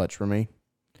came in clutch for me.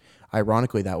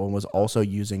 Ironically, that one was also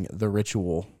using the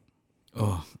Ritual.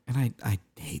 Oh, and I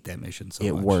hate that mission so much.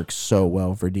 It works so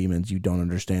well for Demons, you don't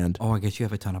understand. Oh, I guess you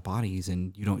have a ton of bodies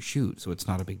and you don't shoot, so it's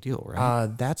not a big deal, right?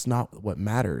 That's not what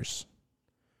matters.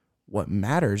 What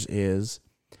matters is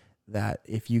that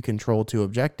if you control 2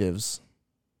 objectives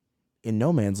in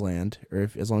No Man's Land,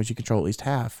 or as long as you control at least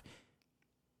half,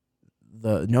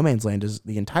 the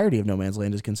entirety of No Man's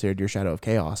Land is considered your Shadow of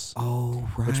Chaos. Oh,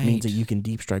 right. Which means that you can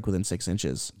deep strike within 6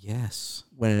 inches. Yes.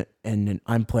 And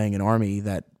I'm playing an army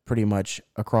that pretty much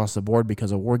across the board,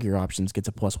 because of war gear options, gets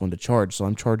a +1 to charge, so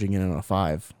I'm charging in on a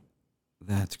 5.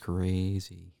 That's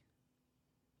crazy.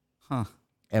 Huh.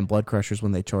 And Blood Crushers,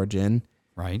 when they charge in,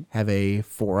 right, have a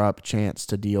 4-up chance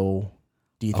to deal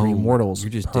D3 mortals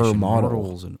you're just per model.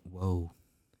 Mortals and, whoa.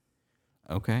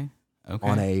 Okay.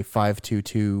 On a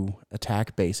 5/2/2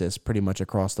 attack basis, pretty much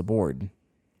across the board.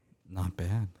 Not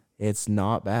bad. It's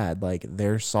not bad. Like,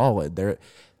 they're solid.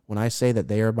 When I say that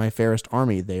they are my fairest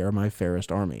army, they are my fairest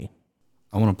army.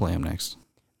 I want to play them next.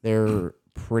 They're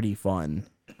pretty fun.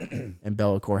 And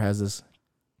Bellicor has this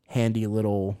handy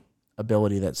little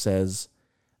ability that says,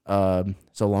 so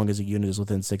long as a unit is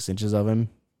within 6 inches of him,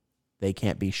 they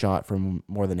can't be shot from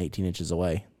more than 18 inches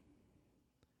away.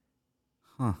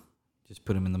 Huh. Just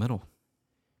put him in the middle.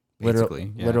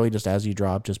 Literally, just as you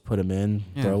drop, just put him in,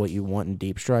 throw what you want in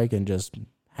Deep Strike, and just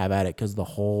have at it, because the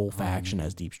whole faction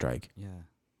has Deep Strike. Yeah.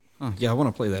 Oh, yeah, I want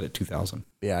to play that at 2,000.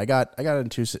 Yeah, I got in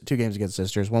two games against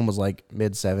sisters. One was like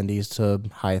mid 70s to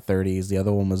high 30s. The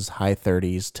other one was high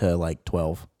 30s to like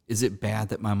 12. Is it bad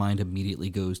that my mind immediately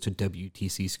goes to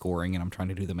WTC scoring and I'm trying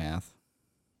to do the math?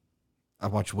 I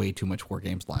watched way too much War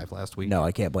Games Live last week. No,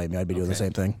 I can't blame you. I'd be doing the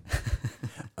same thing.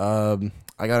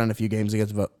 I got in a few games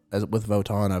with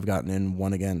Votan. I've gotten in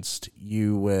one against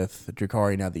you with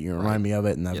Drukari now that you remind me of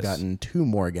it, and I've gotten 2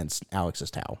 more against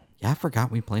Alex's Tau. Yeah, I forgot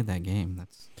we played that game.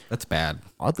 That's bad.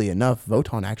 Oddly enough,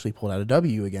 Votan actually pulled out a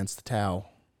W against the Tau.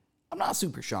 I'm not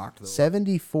super shocked, though.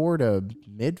 74 to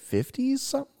mid 50s,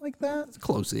 something like that. It's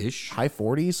close-ish. High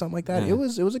 40s, something like that. Yeah. It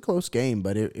was a close game,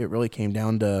 but it really came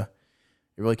down to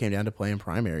playing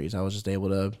primaries. I was just able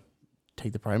to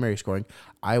take the primary scoring.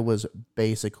 I was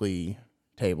basically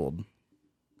tabled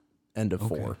end of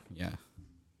 4. Yeah.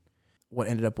 What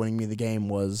ended up winning me the game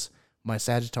was my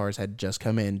Sagittars had just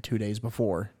come in 2 days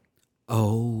before.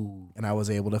 Oh. And I was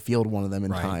able to field one of them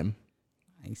in time.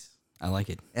 Nice. I like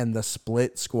it. And the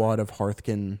split squad of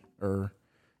Hearthkin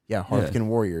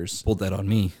Warriors Pulled that on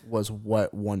me. was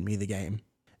what won me the game.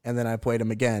 And then I played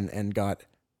them again and got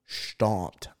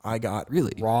stomped. I got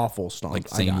raffle stomped. Like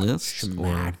same list?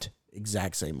 Smacked.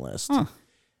 Exact same list. Huh.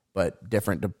 But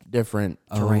different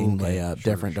terrain layup,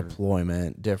 different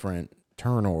deployment, different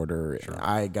turn order. Sure.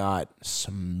 I got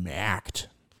smacked.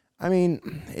 I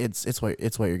mean, it's what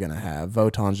you're gonna have.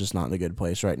 Votan's just not in a good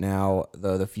place right now.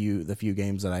 Though the few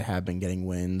games that I have been getting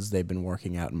wins, they've been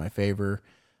working out in my favor.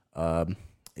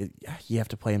 You have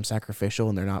to play them sacrificial,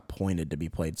 and they're not pointed to be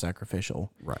played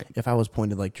sacrificial. Right. If I was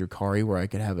pointed like Drukari, where I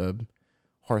could have a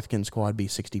Hearthkin squad be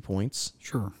 60 points,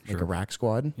 like a rack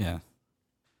squad. Yeah.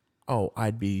 Oh,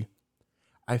 I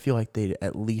feel like they'd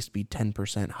at least be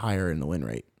 10% higher in the win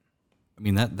rate. I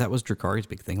mean, that was Drukari's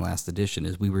big thing last edition,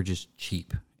 is we were just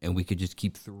cheap, and we could just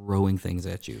keep throwing things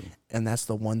at you. And that's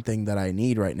the one thing that I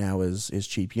need right now is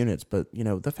cheap units. But,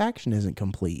 the faction isn't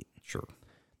complete. Sure.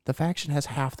 The faction has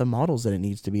half the models that it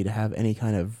needs to be to have any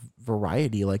kind of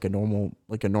variety like a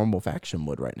normal faction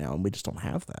would right now, and we just don't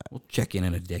have that. We'll check in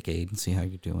a decade and see how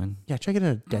you're doing. Yeah, check it in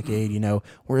a decade.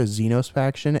 We're a Xenos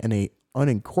faction and a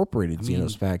unincorporated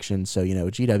Xenos faction, so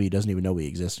GW doesn't even know we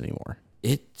exist anymore.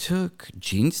 It took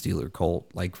Gene Stealer Cult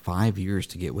like 5 years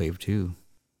to get Wave 2.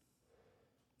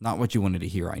 Not what you wanted to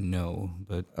hear, I know,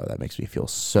 but... Oh, that makes me feel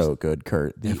so good,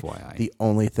 Kurt. FYI. The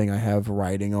only thing I have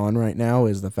riding on right now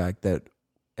is the fact that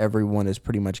everyone is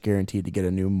pretty much guaranteed to get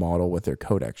a new model with their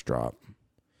codex drop.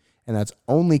 And that's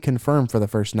only confirmed for the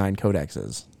first 9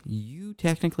 codexes. You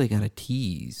technically got a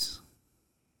tease.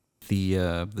 The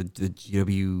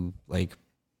GW, like,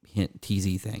 hint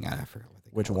TZ thing. I forgot what they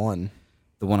call Which one?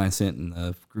 The one I sent in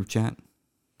the group chat,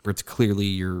 where it's clearly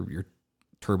your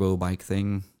turbo bike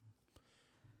thing.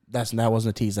 That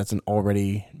wasn't a tease. That's an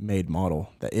already made model.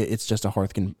 It's just a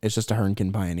Hearthkin. It's just a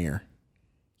Hernkin Pioneer.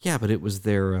 Yeah, but it was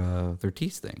their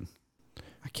tease thing.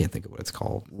 I can't think of what it's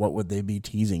called. What would they be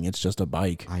teasing? It's just a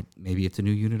bike. Maybe it's a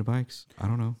new unit of bikes. I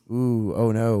don't know. Ooh,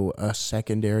 oh no, a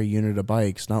secondary unit of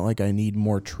bikes. Not like I need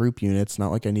more troop units.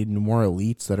 Not like I need more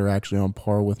elites that are actually on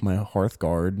par with my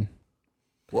Hearthguard.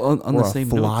 Well, on the same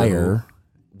flyer. note, though,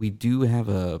 we do have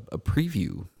a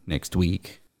preview next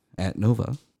week at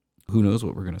Nova. Who knows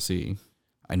what we're going to see?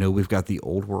 I know we've got the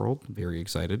old world. Very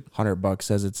excited. $100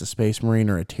 says it's a Space Marine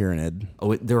or a Tyranid.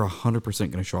 Oh, they're 100%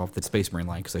 going to show off the Space Marine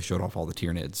line because they showed off all the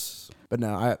Tyranids. But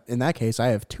no, in that case, I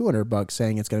have $200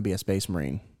 saying it's going to be a Space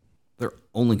Marine. They're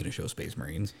only going to show Space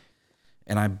Marines.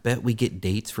 And I bet we get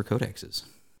dates for codexes.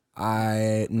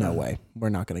 No way. We're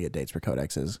not going to get dates for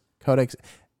codexes.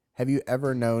 Have you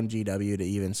ever known GW to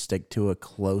even stick to a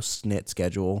close-knit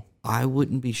schedule? I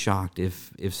wouldn't be shocked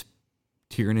if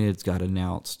Tyranids got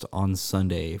announced on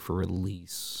Sunday for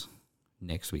release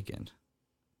next weekend.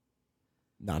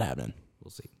 Not happening.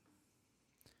 We'll see.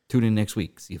 Tune in next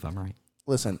week, see if I'm right.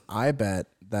 Listen, I bet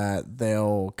that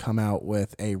they'll come out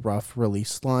with a rough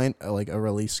release line, like a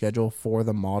release schedule for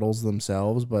the models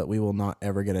themselves, but we will not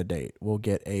ever get a date. We'll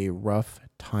get a rough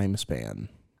time span.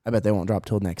 I bet they won't drop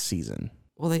till next season.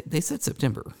 Well, they said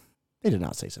September. They did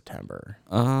not say September.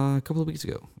 A couple of weeks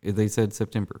ago, they said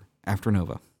September after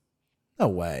Nova. No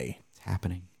way. It's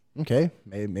happening. Okay,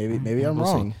 maybe I'm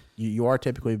wrong. You are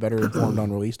typically better informed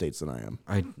on release dates than I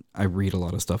am. I read a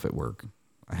lot of stuff at work.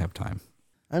 I have time.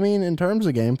 I mean, in terms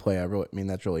of gameplay,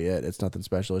 that's really it. It's nothing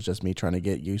special. It's just me trying to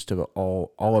get used to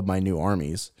all of my new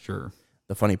armies. Sure.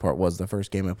 The funny part was the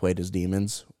first game I played as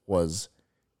demons was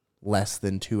less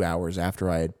than 2 hours after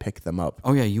I had picked them up.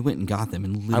 Oh yeah, you went and got them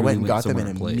and literally I went and got them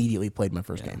and played. Immediately played my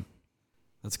first game.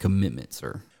 That's commitment,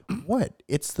 sir. What?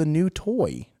 It's the new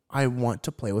toy. I want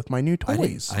to play with my new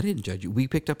toys. I didn't judge you. We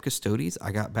picked up Custodes.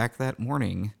 I got back that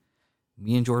morning.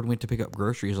 me and Jordan went to pick up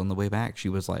groceries on the way back. She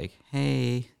was like,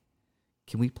 hey,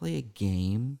 can we play a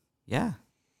game? Yeah.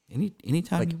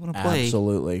 Anytime you want to play.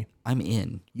 Absolutely. I'm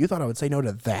in. You thought I would say no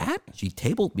to that? She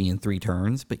tabled me in 3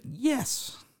 turns, but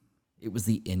yes, it was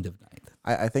the end of ninth.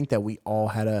 I think that we all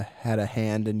had a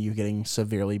hand in you getting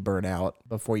severely burnt out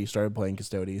before you started playing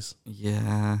Custodes.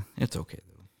 Yeah, it's okay,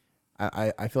 though.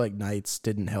 I feel like Knights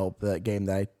didn't help that game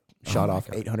that I shot off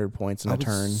 800 points in a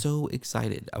turn. I was so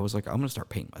excited. I was like, I'm going to start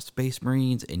painting my Space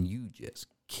Marines, and you just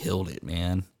killed it,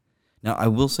 man. Now, I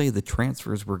will say the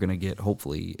transfers we're going to get,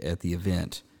 hopefully, at the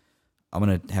event, I'm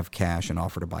going to have cash and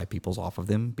offer to buy people's off of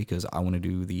them because I want to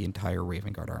do the entire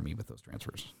Raven Guard army with those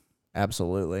transfers.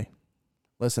 Absolutely.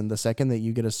 Listen, the second that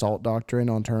you get Assault Doctrine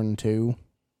on turn 2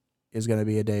 is going to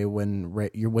be a day when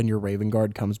your Raven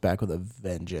Guard comes back with a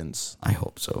vengeance. I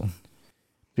hope so.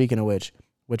 Speaking of which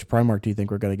Primarch do you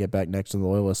think we're going to get back next on the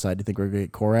Loyalist side? Do you think we're going to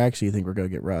get Korax or do you think we're going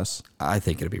to get Russ? I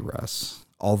think it'll be Russ.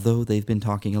 Although they've been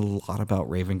talking a lot about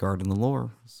Raven Guard in the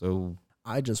lore, so...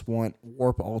 I just want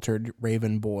Warp-Altered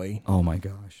Raven Boy. Oh my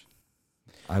gosh.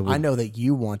 I know that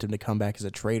you want him to come back as a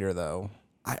traitor, though.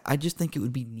 I just think it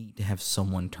would be neat to have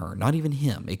someone turn. Not even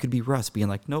him. It could be Russ being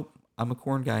like, nope, I'm a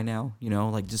Khorne guy now. You know,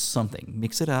 like just something.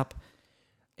 Mix it up.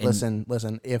 Listen.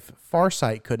 If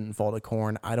Farsight couldn't fall to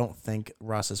Khorne, I don't think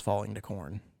Russ is falling to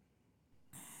Khorne.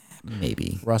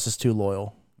 Maybe. Russ is too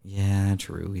loyal. Yeah,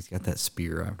 true. He's got that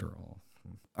spear after all.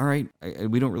 All right.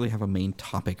 We don't really have a main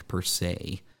topic per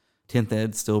se. 10th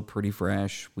Ed's still pretty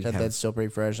fresh. 10th Ed's still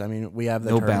pretty fresh. I mean, we have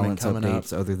the no tournament balance coming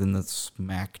updates up. other than the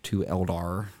Smack 2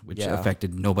 Eldar, which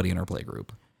affected nobody in our play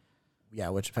group. Yeah,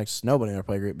 which affects nobody in our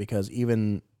play group because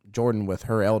even Jordan with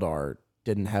her Eldar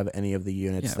didn't have any of the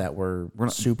units that were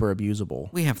super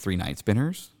abusable. We have 3 Night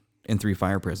Spinners and 3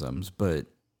 Fire Prisms, but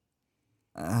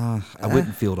I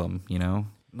wouldn't field them, you know?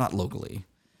 Not locally.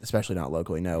 Especially not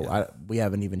locally, no. Yeah. We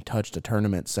haven't even touched a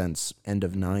tournament since end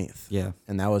of 9th. Yeah.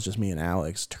 And that was just me and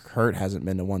Alex. Kurt hasn't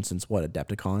been to one since, what,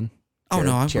 Adepticon? Oh,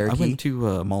 no, I went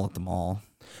to Mall at the Mall.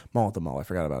 Mall at the Mall, I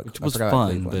forgot about it. Which was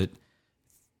fun, but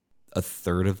a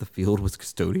third of the field was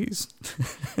Custodes.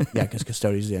 Yeah, because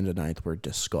Custodes at the end of 9th were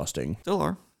disgusting. Still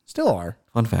are.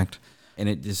 Fun fact. And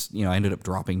it just, I ended up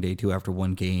dropping day 2 after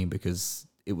one game because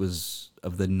it was,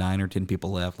 of the 9 or 10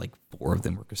 people left, like 4 of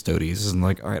them were Custodes. And I'm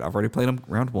like, all right, I've already played them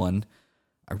round 1.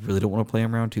 I really don't want to play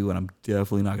them round 2, and I'm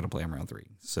definitely not going to play them round 3.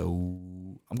 So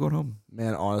I'm going home.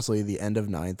 Man, honestly, the end of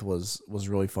 9th was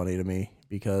really funny to me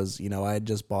because, I had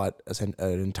just bought an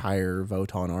entire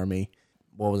Votann army.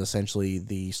 What was essentially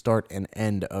the start and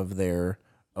end of their,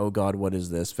 oh God, what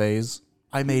is this phase?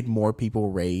 I made more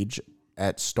people rage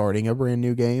at starting a brand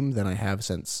new game than I have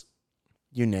since...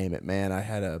 You name it, man. I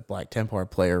had a Black Templar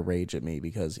player rage at me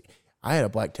because I had a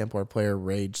Black Templar player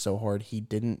rage so hard he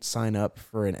didn't sign up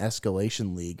for an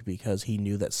escalation league because he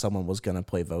knew that someone was going to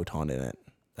play Votann in it.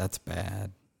 That's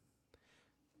bad.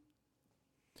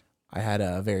 I had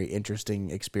a very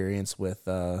interesting experience with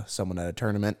someone at a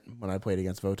tournament when I played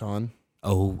against Votann.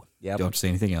 Oh, yep. Don't say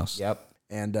anything else. Yep.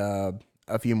 And a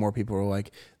few more people were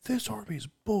like, this army's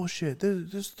bullshit.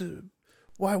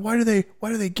 Why do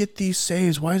they get these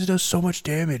saves? Why does it do so much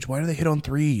damage? Why do they hit on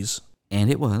 3s? And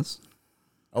it was.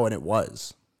 Oh, and it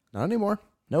was. Not anymore.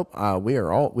 Nope. We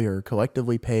are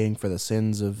collectively paying for the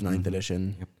sins of 9th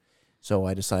edition. Yep. So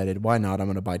I decided, why not? I'm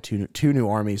going to buy two new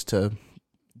armies to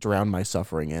drown my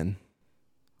suffering in.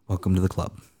 Welcome to the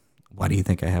club. Why do you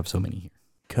think I have so many here?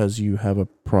 Because you have a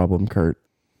problem, Kurt.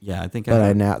 Yeah, I think that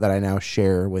I now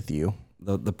share with you.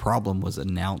 The problem was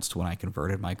announced when I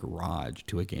converted my garage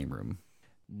to a game room.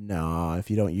 No, if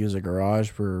you don't use a garage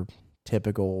for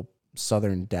typical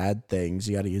Southern dad things,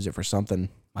 you got to use it for something.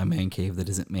 My man cave that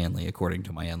isn't manly, according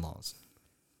to my in-laws.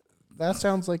 That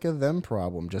sounds like a them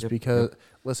problem.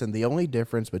 Listen, the only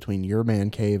difference between your man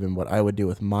cave and what I would do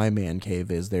with my man cave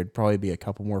is there'd probably be a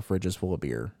couple more fridges full of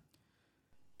beer.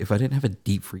 If I didn't have a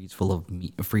deep freezer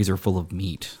full of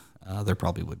meat, there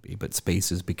probably would be. But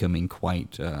space is becoming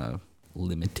quite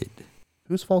limited.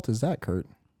 Whose fault is that, Kurt?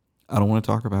 I don't want to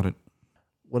talk about it.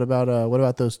 What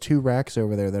about those 2 racks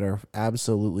over there that are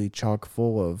absolutely chock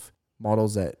full of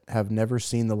models that have never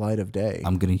seen the light of day?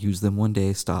 I'm going to use them one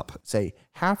day. Stop. Say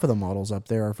half of the models up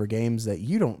there are for games that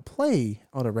you don't play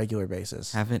on a regular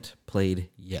basis. Haven't played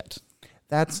yet.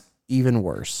 That's even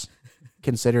worse,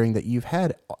 considering that you've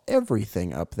had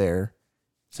everything up there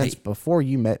since before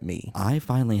you met me. I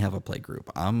finally have a play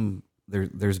group.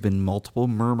 There's been multiple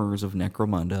murmurs of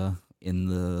Necromunda in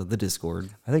the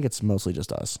Discord. I think it's mostly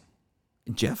just us.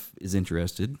 Jeff is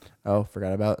interested. Oh,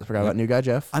 forgot about new guy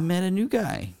Jeff. I met a new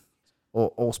guy.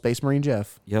 Old Space Marine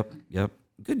Jeff. Yep.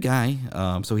 Good guy.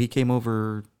 So he came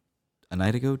over a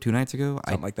night ago, 2 nights ago.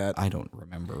 Something like that. I don't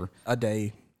remember. A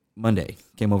day. Monday.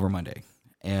 Came over Monday.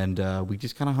 And we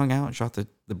just kind of hung out and shot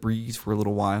the breeze for a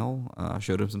little while.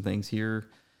 Showed him some things here.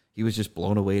 He was just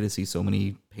blown away to see so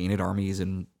many painted armies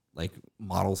and like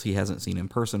models he hasn't seen in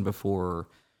person before.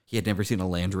 He had never seen a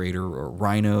Land Raider or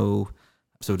Rhino.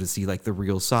 So to see like the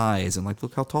real size and like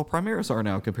look how tall Primaris are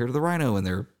now compared to the Rhino, and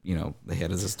they're, you know, the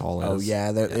head is as tall as. Oh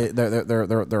yeah,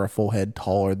 they're a full head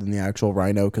taller than the actual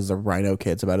Rhino because the Rhino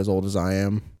kit's about as old as I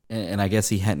am. And I guess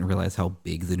he hadn't realized how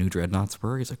big the new dreadnoughts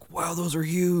were. He's like, wow, those are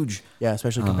huge. Yeah,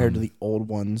 especially compared to the old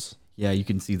ones. Yeah, you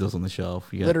can see those on the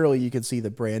shelf. Literally, you can see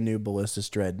the brand new Ballistus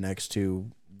Dread next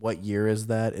to, what year is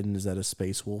that? And is that a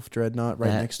Space Wolf Dreadnought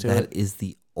next to it? That is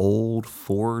the old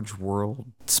Forge World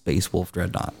Space Wolf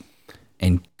Dreadnought.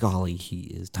 And golly, he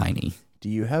is tiny. Do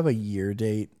you have a year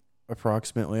date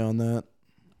approximately on that?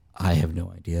 I have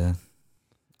no idea.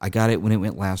 I got it when it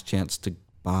went last chance to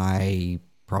buy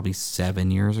probably 8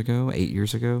 years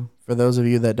ago. For those of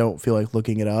you that don't feel like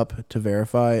looking it up to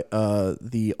verify,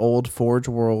 the old Forge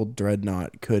World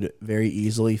Dreadnought could very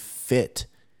easily fit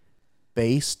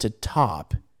base to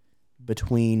top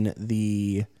between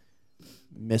the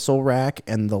missile rack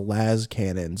and the las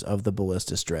cannons of the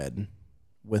Ballistus Dread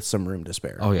with some room to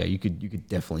spare. Oh yeah, you could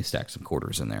definitely stack some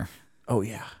quarters in there. Oh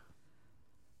yeah.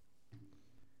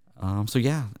 So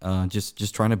yeah,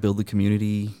 just trying to build the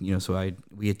community, you know. So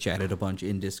we had chatted a bunch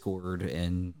in Discord,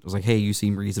 and I was like, hey, you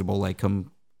seem reasonable, like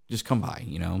come by,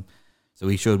 you know. So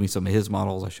he showed me some of his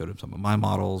models, I showed him some of my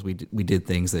models. We did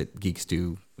things that geeks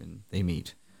do when they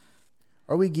meet.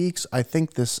 Are we geeks? I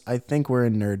think we're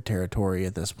in nerd territory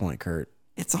at this point, Kurt.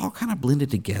 It's all kind of blended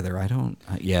together. I don't.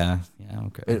 Yeah.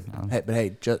 Okay. But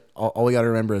hey, just all we got to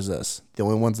remember is this: the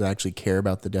only ones that actually care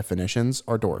about the definitions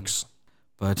are dorks.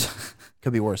 But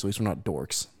could be worse. At least we're not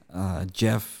dorks.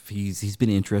 Jeff, he's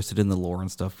been interested in the lore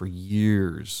and stuff for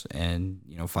years, and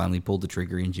you know, finally pulled the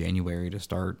trigger in January to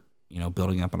start, you know,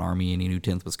 building up an army, and he knew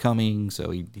 10th was coming,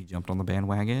 so he jumped on the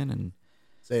bandwagon. And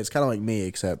say it's kind of like me,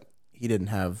 except he didn't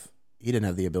have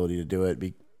the ability to do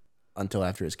it until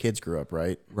after his kids grew up,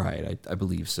 right? Right, I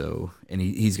believe so. And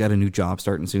he's got a new job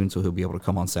starting soon, so he'll be able to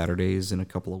come on Saturdays in a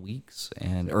couple of weeks,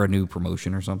 or a new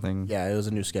promotion or something. Yeah, it was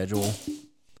a new schedule.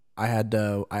 I had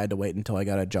to wait until I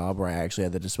got a job where I actually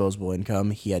had the disposable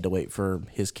income. He had to wait for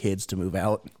his kids to move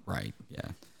out. Right,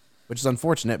 yeah. Which is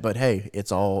unfortunate, but hey,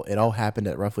 it all happened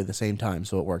at roughly the same time,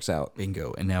 so it works out.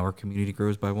 Bingo. And now our community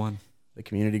grows by one. The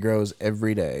community grows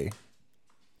every day.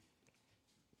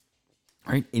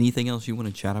 All right, anything else you want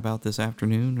to chat about this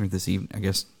afternoon or this evening? I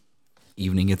guess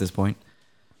evening at this point.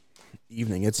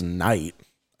 Evening, it's night.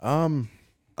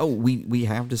 Oh, we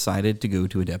have decided to go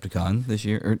to Adepticon this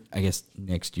year, or I guess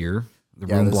next year. The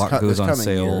room block goes on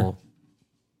sale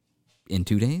in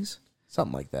 2 days.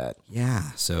 Something like that. Yeah,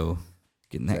 so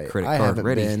getting that credit card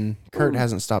ready. Kurt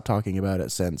hasn't stopped talking about it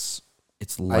since.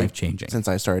 It's life-changing. Since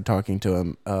I started talking to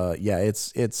him. Yeah,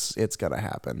 it's gonna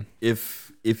happen.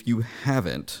 If you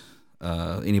haven't,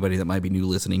 anybody that might be new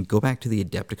listening, go back to the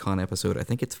Adepticon episode. I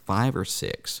think it's 5 or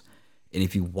 6. And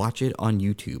if you watch it on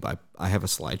YouTube, I have a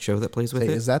slideshow that plays with it.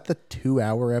 Is that the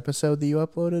 2-hour episode that you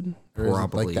uploaded? Or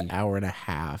Probably. Is it like the hour and a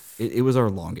half? It was our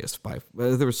longest.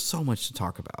 There was so much to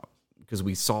talk about because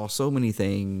we saw so many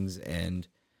things. And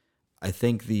I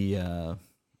think the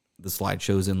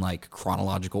slideshow's in like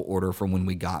chronological order from when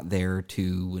we got there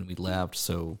to when we left.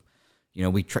 So, you know,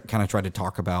 we kind of tried to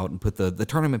talk about and put the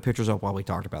tournament pictures up while we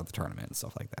talked about the tournament and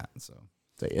stuff like that. So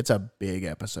it's a big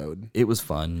episode. It was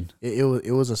fun.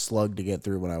 It was a slug to get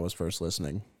through when I was first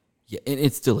listening. Yeah, and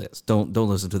it still is. Don't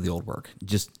listen to the old work.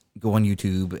 Just go on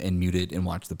YouTube and mute it and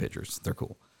watch the pictures. They're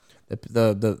cool.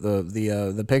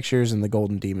 The pictures and the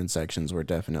Golden Demon sections were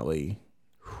definitely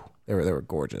they were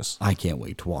gorgeous. I can't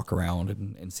wait to walk around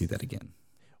and see that again.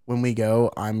 When we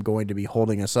go, I'm going to be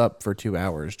holding us up for 2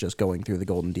 hours just going through the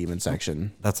Golden Demon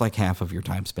section. That's like half of your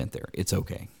time spent there. It's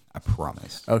okay. I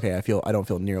promise. Okay, I don't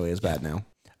feel nearly as bad now.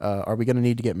 Are we going to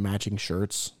need to get matching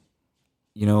shirts?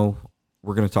 You know,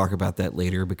 we're going to talk about that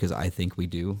later because I think we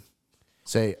do.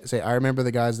 Say, I remember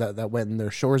the guys that went in their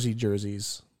Shoresy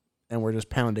jerseys and were just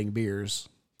pounding beers.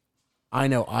 I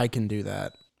know I can do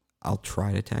that. I'll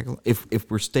try to tackle. If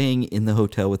we're staying in the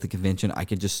hotel with the convention, I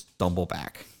can just stumble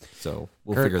back. So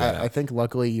we'll figure that out. I think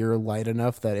luckily you're light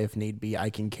enough that if need be,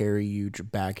 I can carry you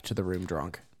back to the room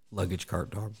drunk. Luggage cart,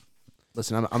 dog.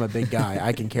 Listen, I'm a big guy.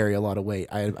 I can carry a lot of weight.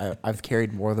 I've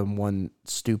carried more than one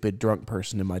stupid drunk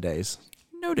person in my days.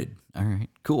 Noted. All right,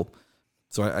 cool.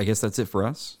 So I guess that's it for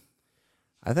us.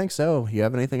 I think so. You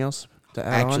have anything else to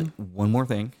add on? Actually, one more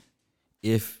thing.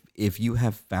 If you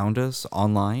have found us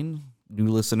online, new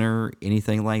listener,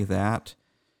 anything like that,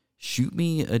 shoot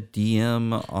me a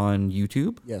DM on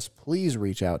YouTube. Yes, please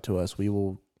reach out to us. We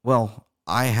will. Well,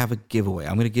 I have a giveaway.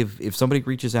 I'm going to give, if somebody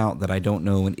reaches out that I don't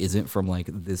know and isn't from like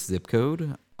this zip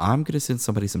code, I'm going to send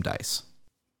somebody some dice.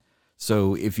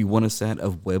 So if you want a set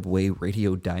of Webway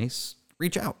Radio dice,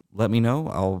 reach out. Let me know.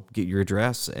 I'll get your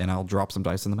address and I'll drop some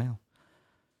dice in the mail.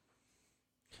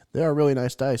 They are really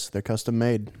nice dice. They're custom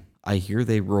made. I hear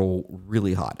they roll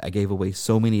really hot. I gave away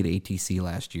so many at ATC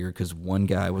last year because one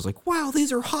guy was like, wow,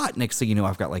 these are hot. Next thing you know,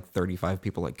 I've got like 35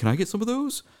 people like, can I get some of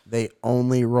those? They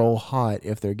only roll hot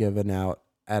if they're given out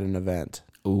at an event.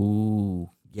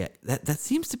 Ooh, yeah. That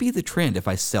seems to be the trend. If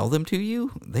I sell them to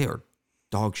you, they are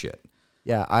dog shit.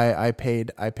 Yeah, I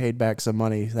paid back some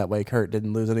money. That way Kurt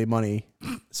didn't lose any money.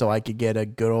 So I could get a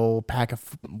good old pack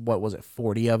of, what was it,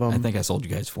 40 of them? I think I sold you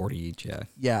guys 40 each, yeah.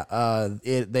 Yeah,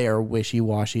 they are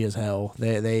wishy-washy as hell.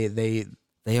 They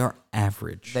are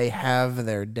average. They have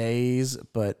their days,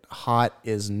 but hot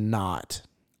is not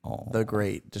the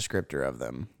great descriptor of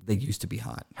them. They used to be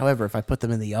hot. However, if I put them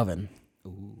in the oven.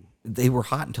 Ooh. They were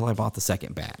hot until I bought the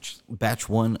second batch. Batch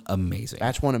 1, amazing.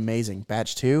 Batch 1, amazing.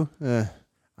 Batch 2,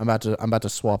 I'm about to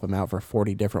swap him out for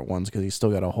 40 different ones because he's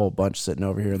still got a whole bunch sitting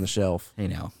over here on the shelf. Hey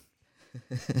now,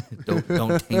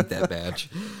 don't taint that batch.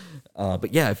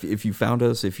 But yeah, if you found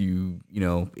us, if you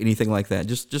anything like that,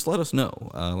 just let us know.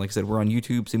 Like I said, we're on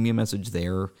YouTube. Send me a message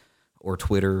there, or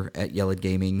Twitter at Yelled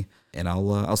Gaming, and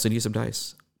I'll send you some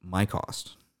dice. My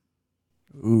cost.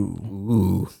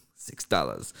 Ooh,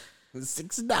 $6.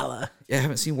 $6. Yeah, I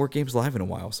haven't seen War Games live in a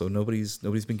while, so nobody's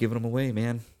been giving them away,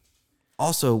 man.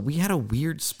 Also, we had a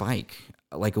weird spike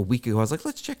like a week ago. I was like,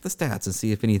 let's check the stats and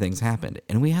see if anything's happened.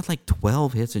 And we had like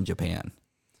 12 hits in Japan.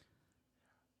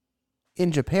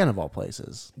 In Japan, of all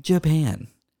places. Japan.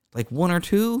 Like 1 or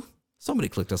 2, somebody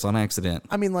clicked us on accident.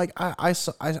 I mean, like I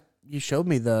saw, you showed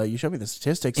me the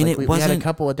statistics. And like we had a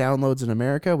couple of downloads in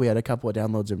America. We had a couple of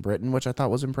downloads in Britain, which I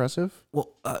thought was impressive. Well,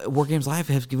 War Games Live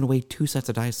has given away 2 sets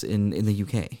of dice in the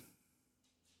UK.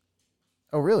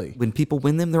 Oh, really? When people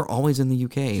win them, they're always in the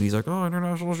UK. And he's like, oh,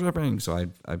 international shipping. So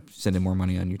I send him more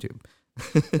money on YouTube.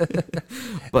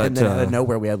 But and then out of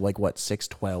nowhere, we had like, what,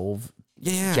 612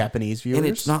 Japanese viewers? And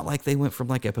it's not like they went from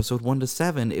like episode 1 to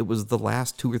 7. It was the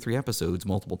last 2 or 3 episodes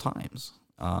multiple times,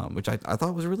 which I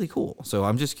thought was really cool. So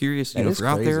I'm just curious, if you're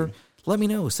out there, let me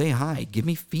know. Say hi. Give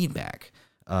me feedback.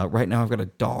 Right now, I've got a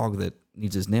dog that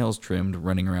needs his nails trimmed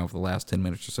running around for the last 10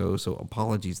 minutes or so. So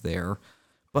apologies there.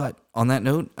 But on that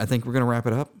note, I think we're going to wrap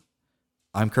it up.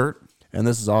 I'm Kurt. And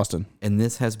this is Austin. And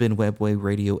this has been Webway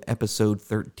Radio episode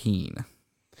 13.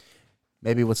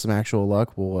 Maybe with some actual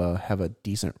luck, we'll have a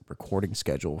decent recording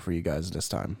schedule for you guys this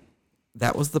time.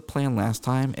 That was the plan last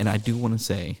time. And I do want to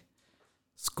say,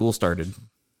 school started.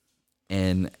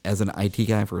 And as an IT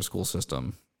guy for a school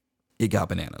system, it got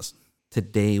bananas.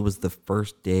 Today was the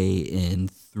first day in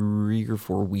 3 or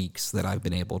 4 weeks that I've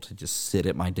been able to just sit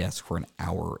at my desk for an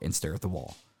hour and stare at the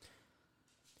wall.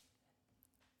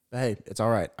 But hey, it's all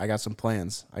right. I got some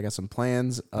plans.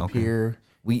 Up here.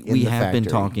 We have been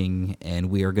talking, and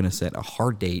we are going to set a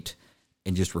hard date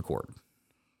and just record.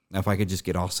 Now, if I could just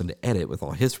get Austin to edit with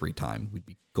all his free time, we'd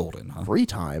be golden, huh? Free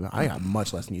time? I got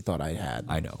much less than you thought I had.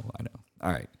 I know.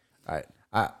 All right.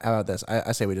 How about this?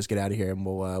 I say we just get out of here, and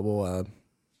we'll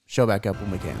show back up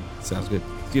when we can. Sounds good.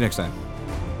 See you next time.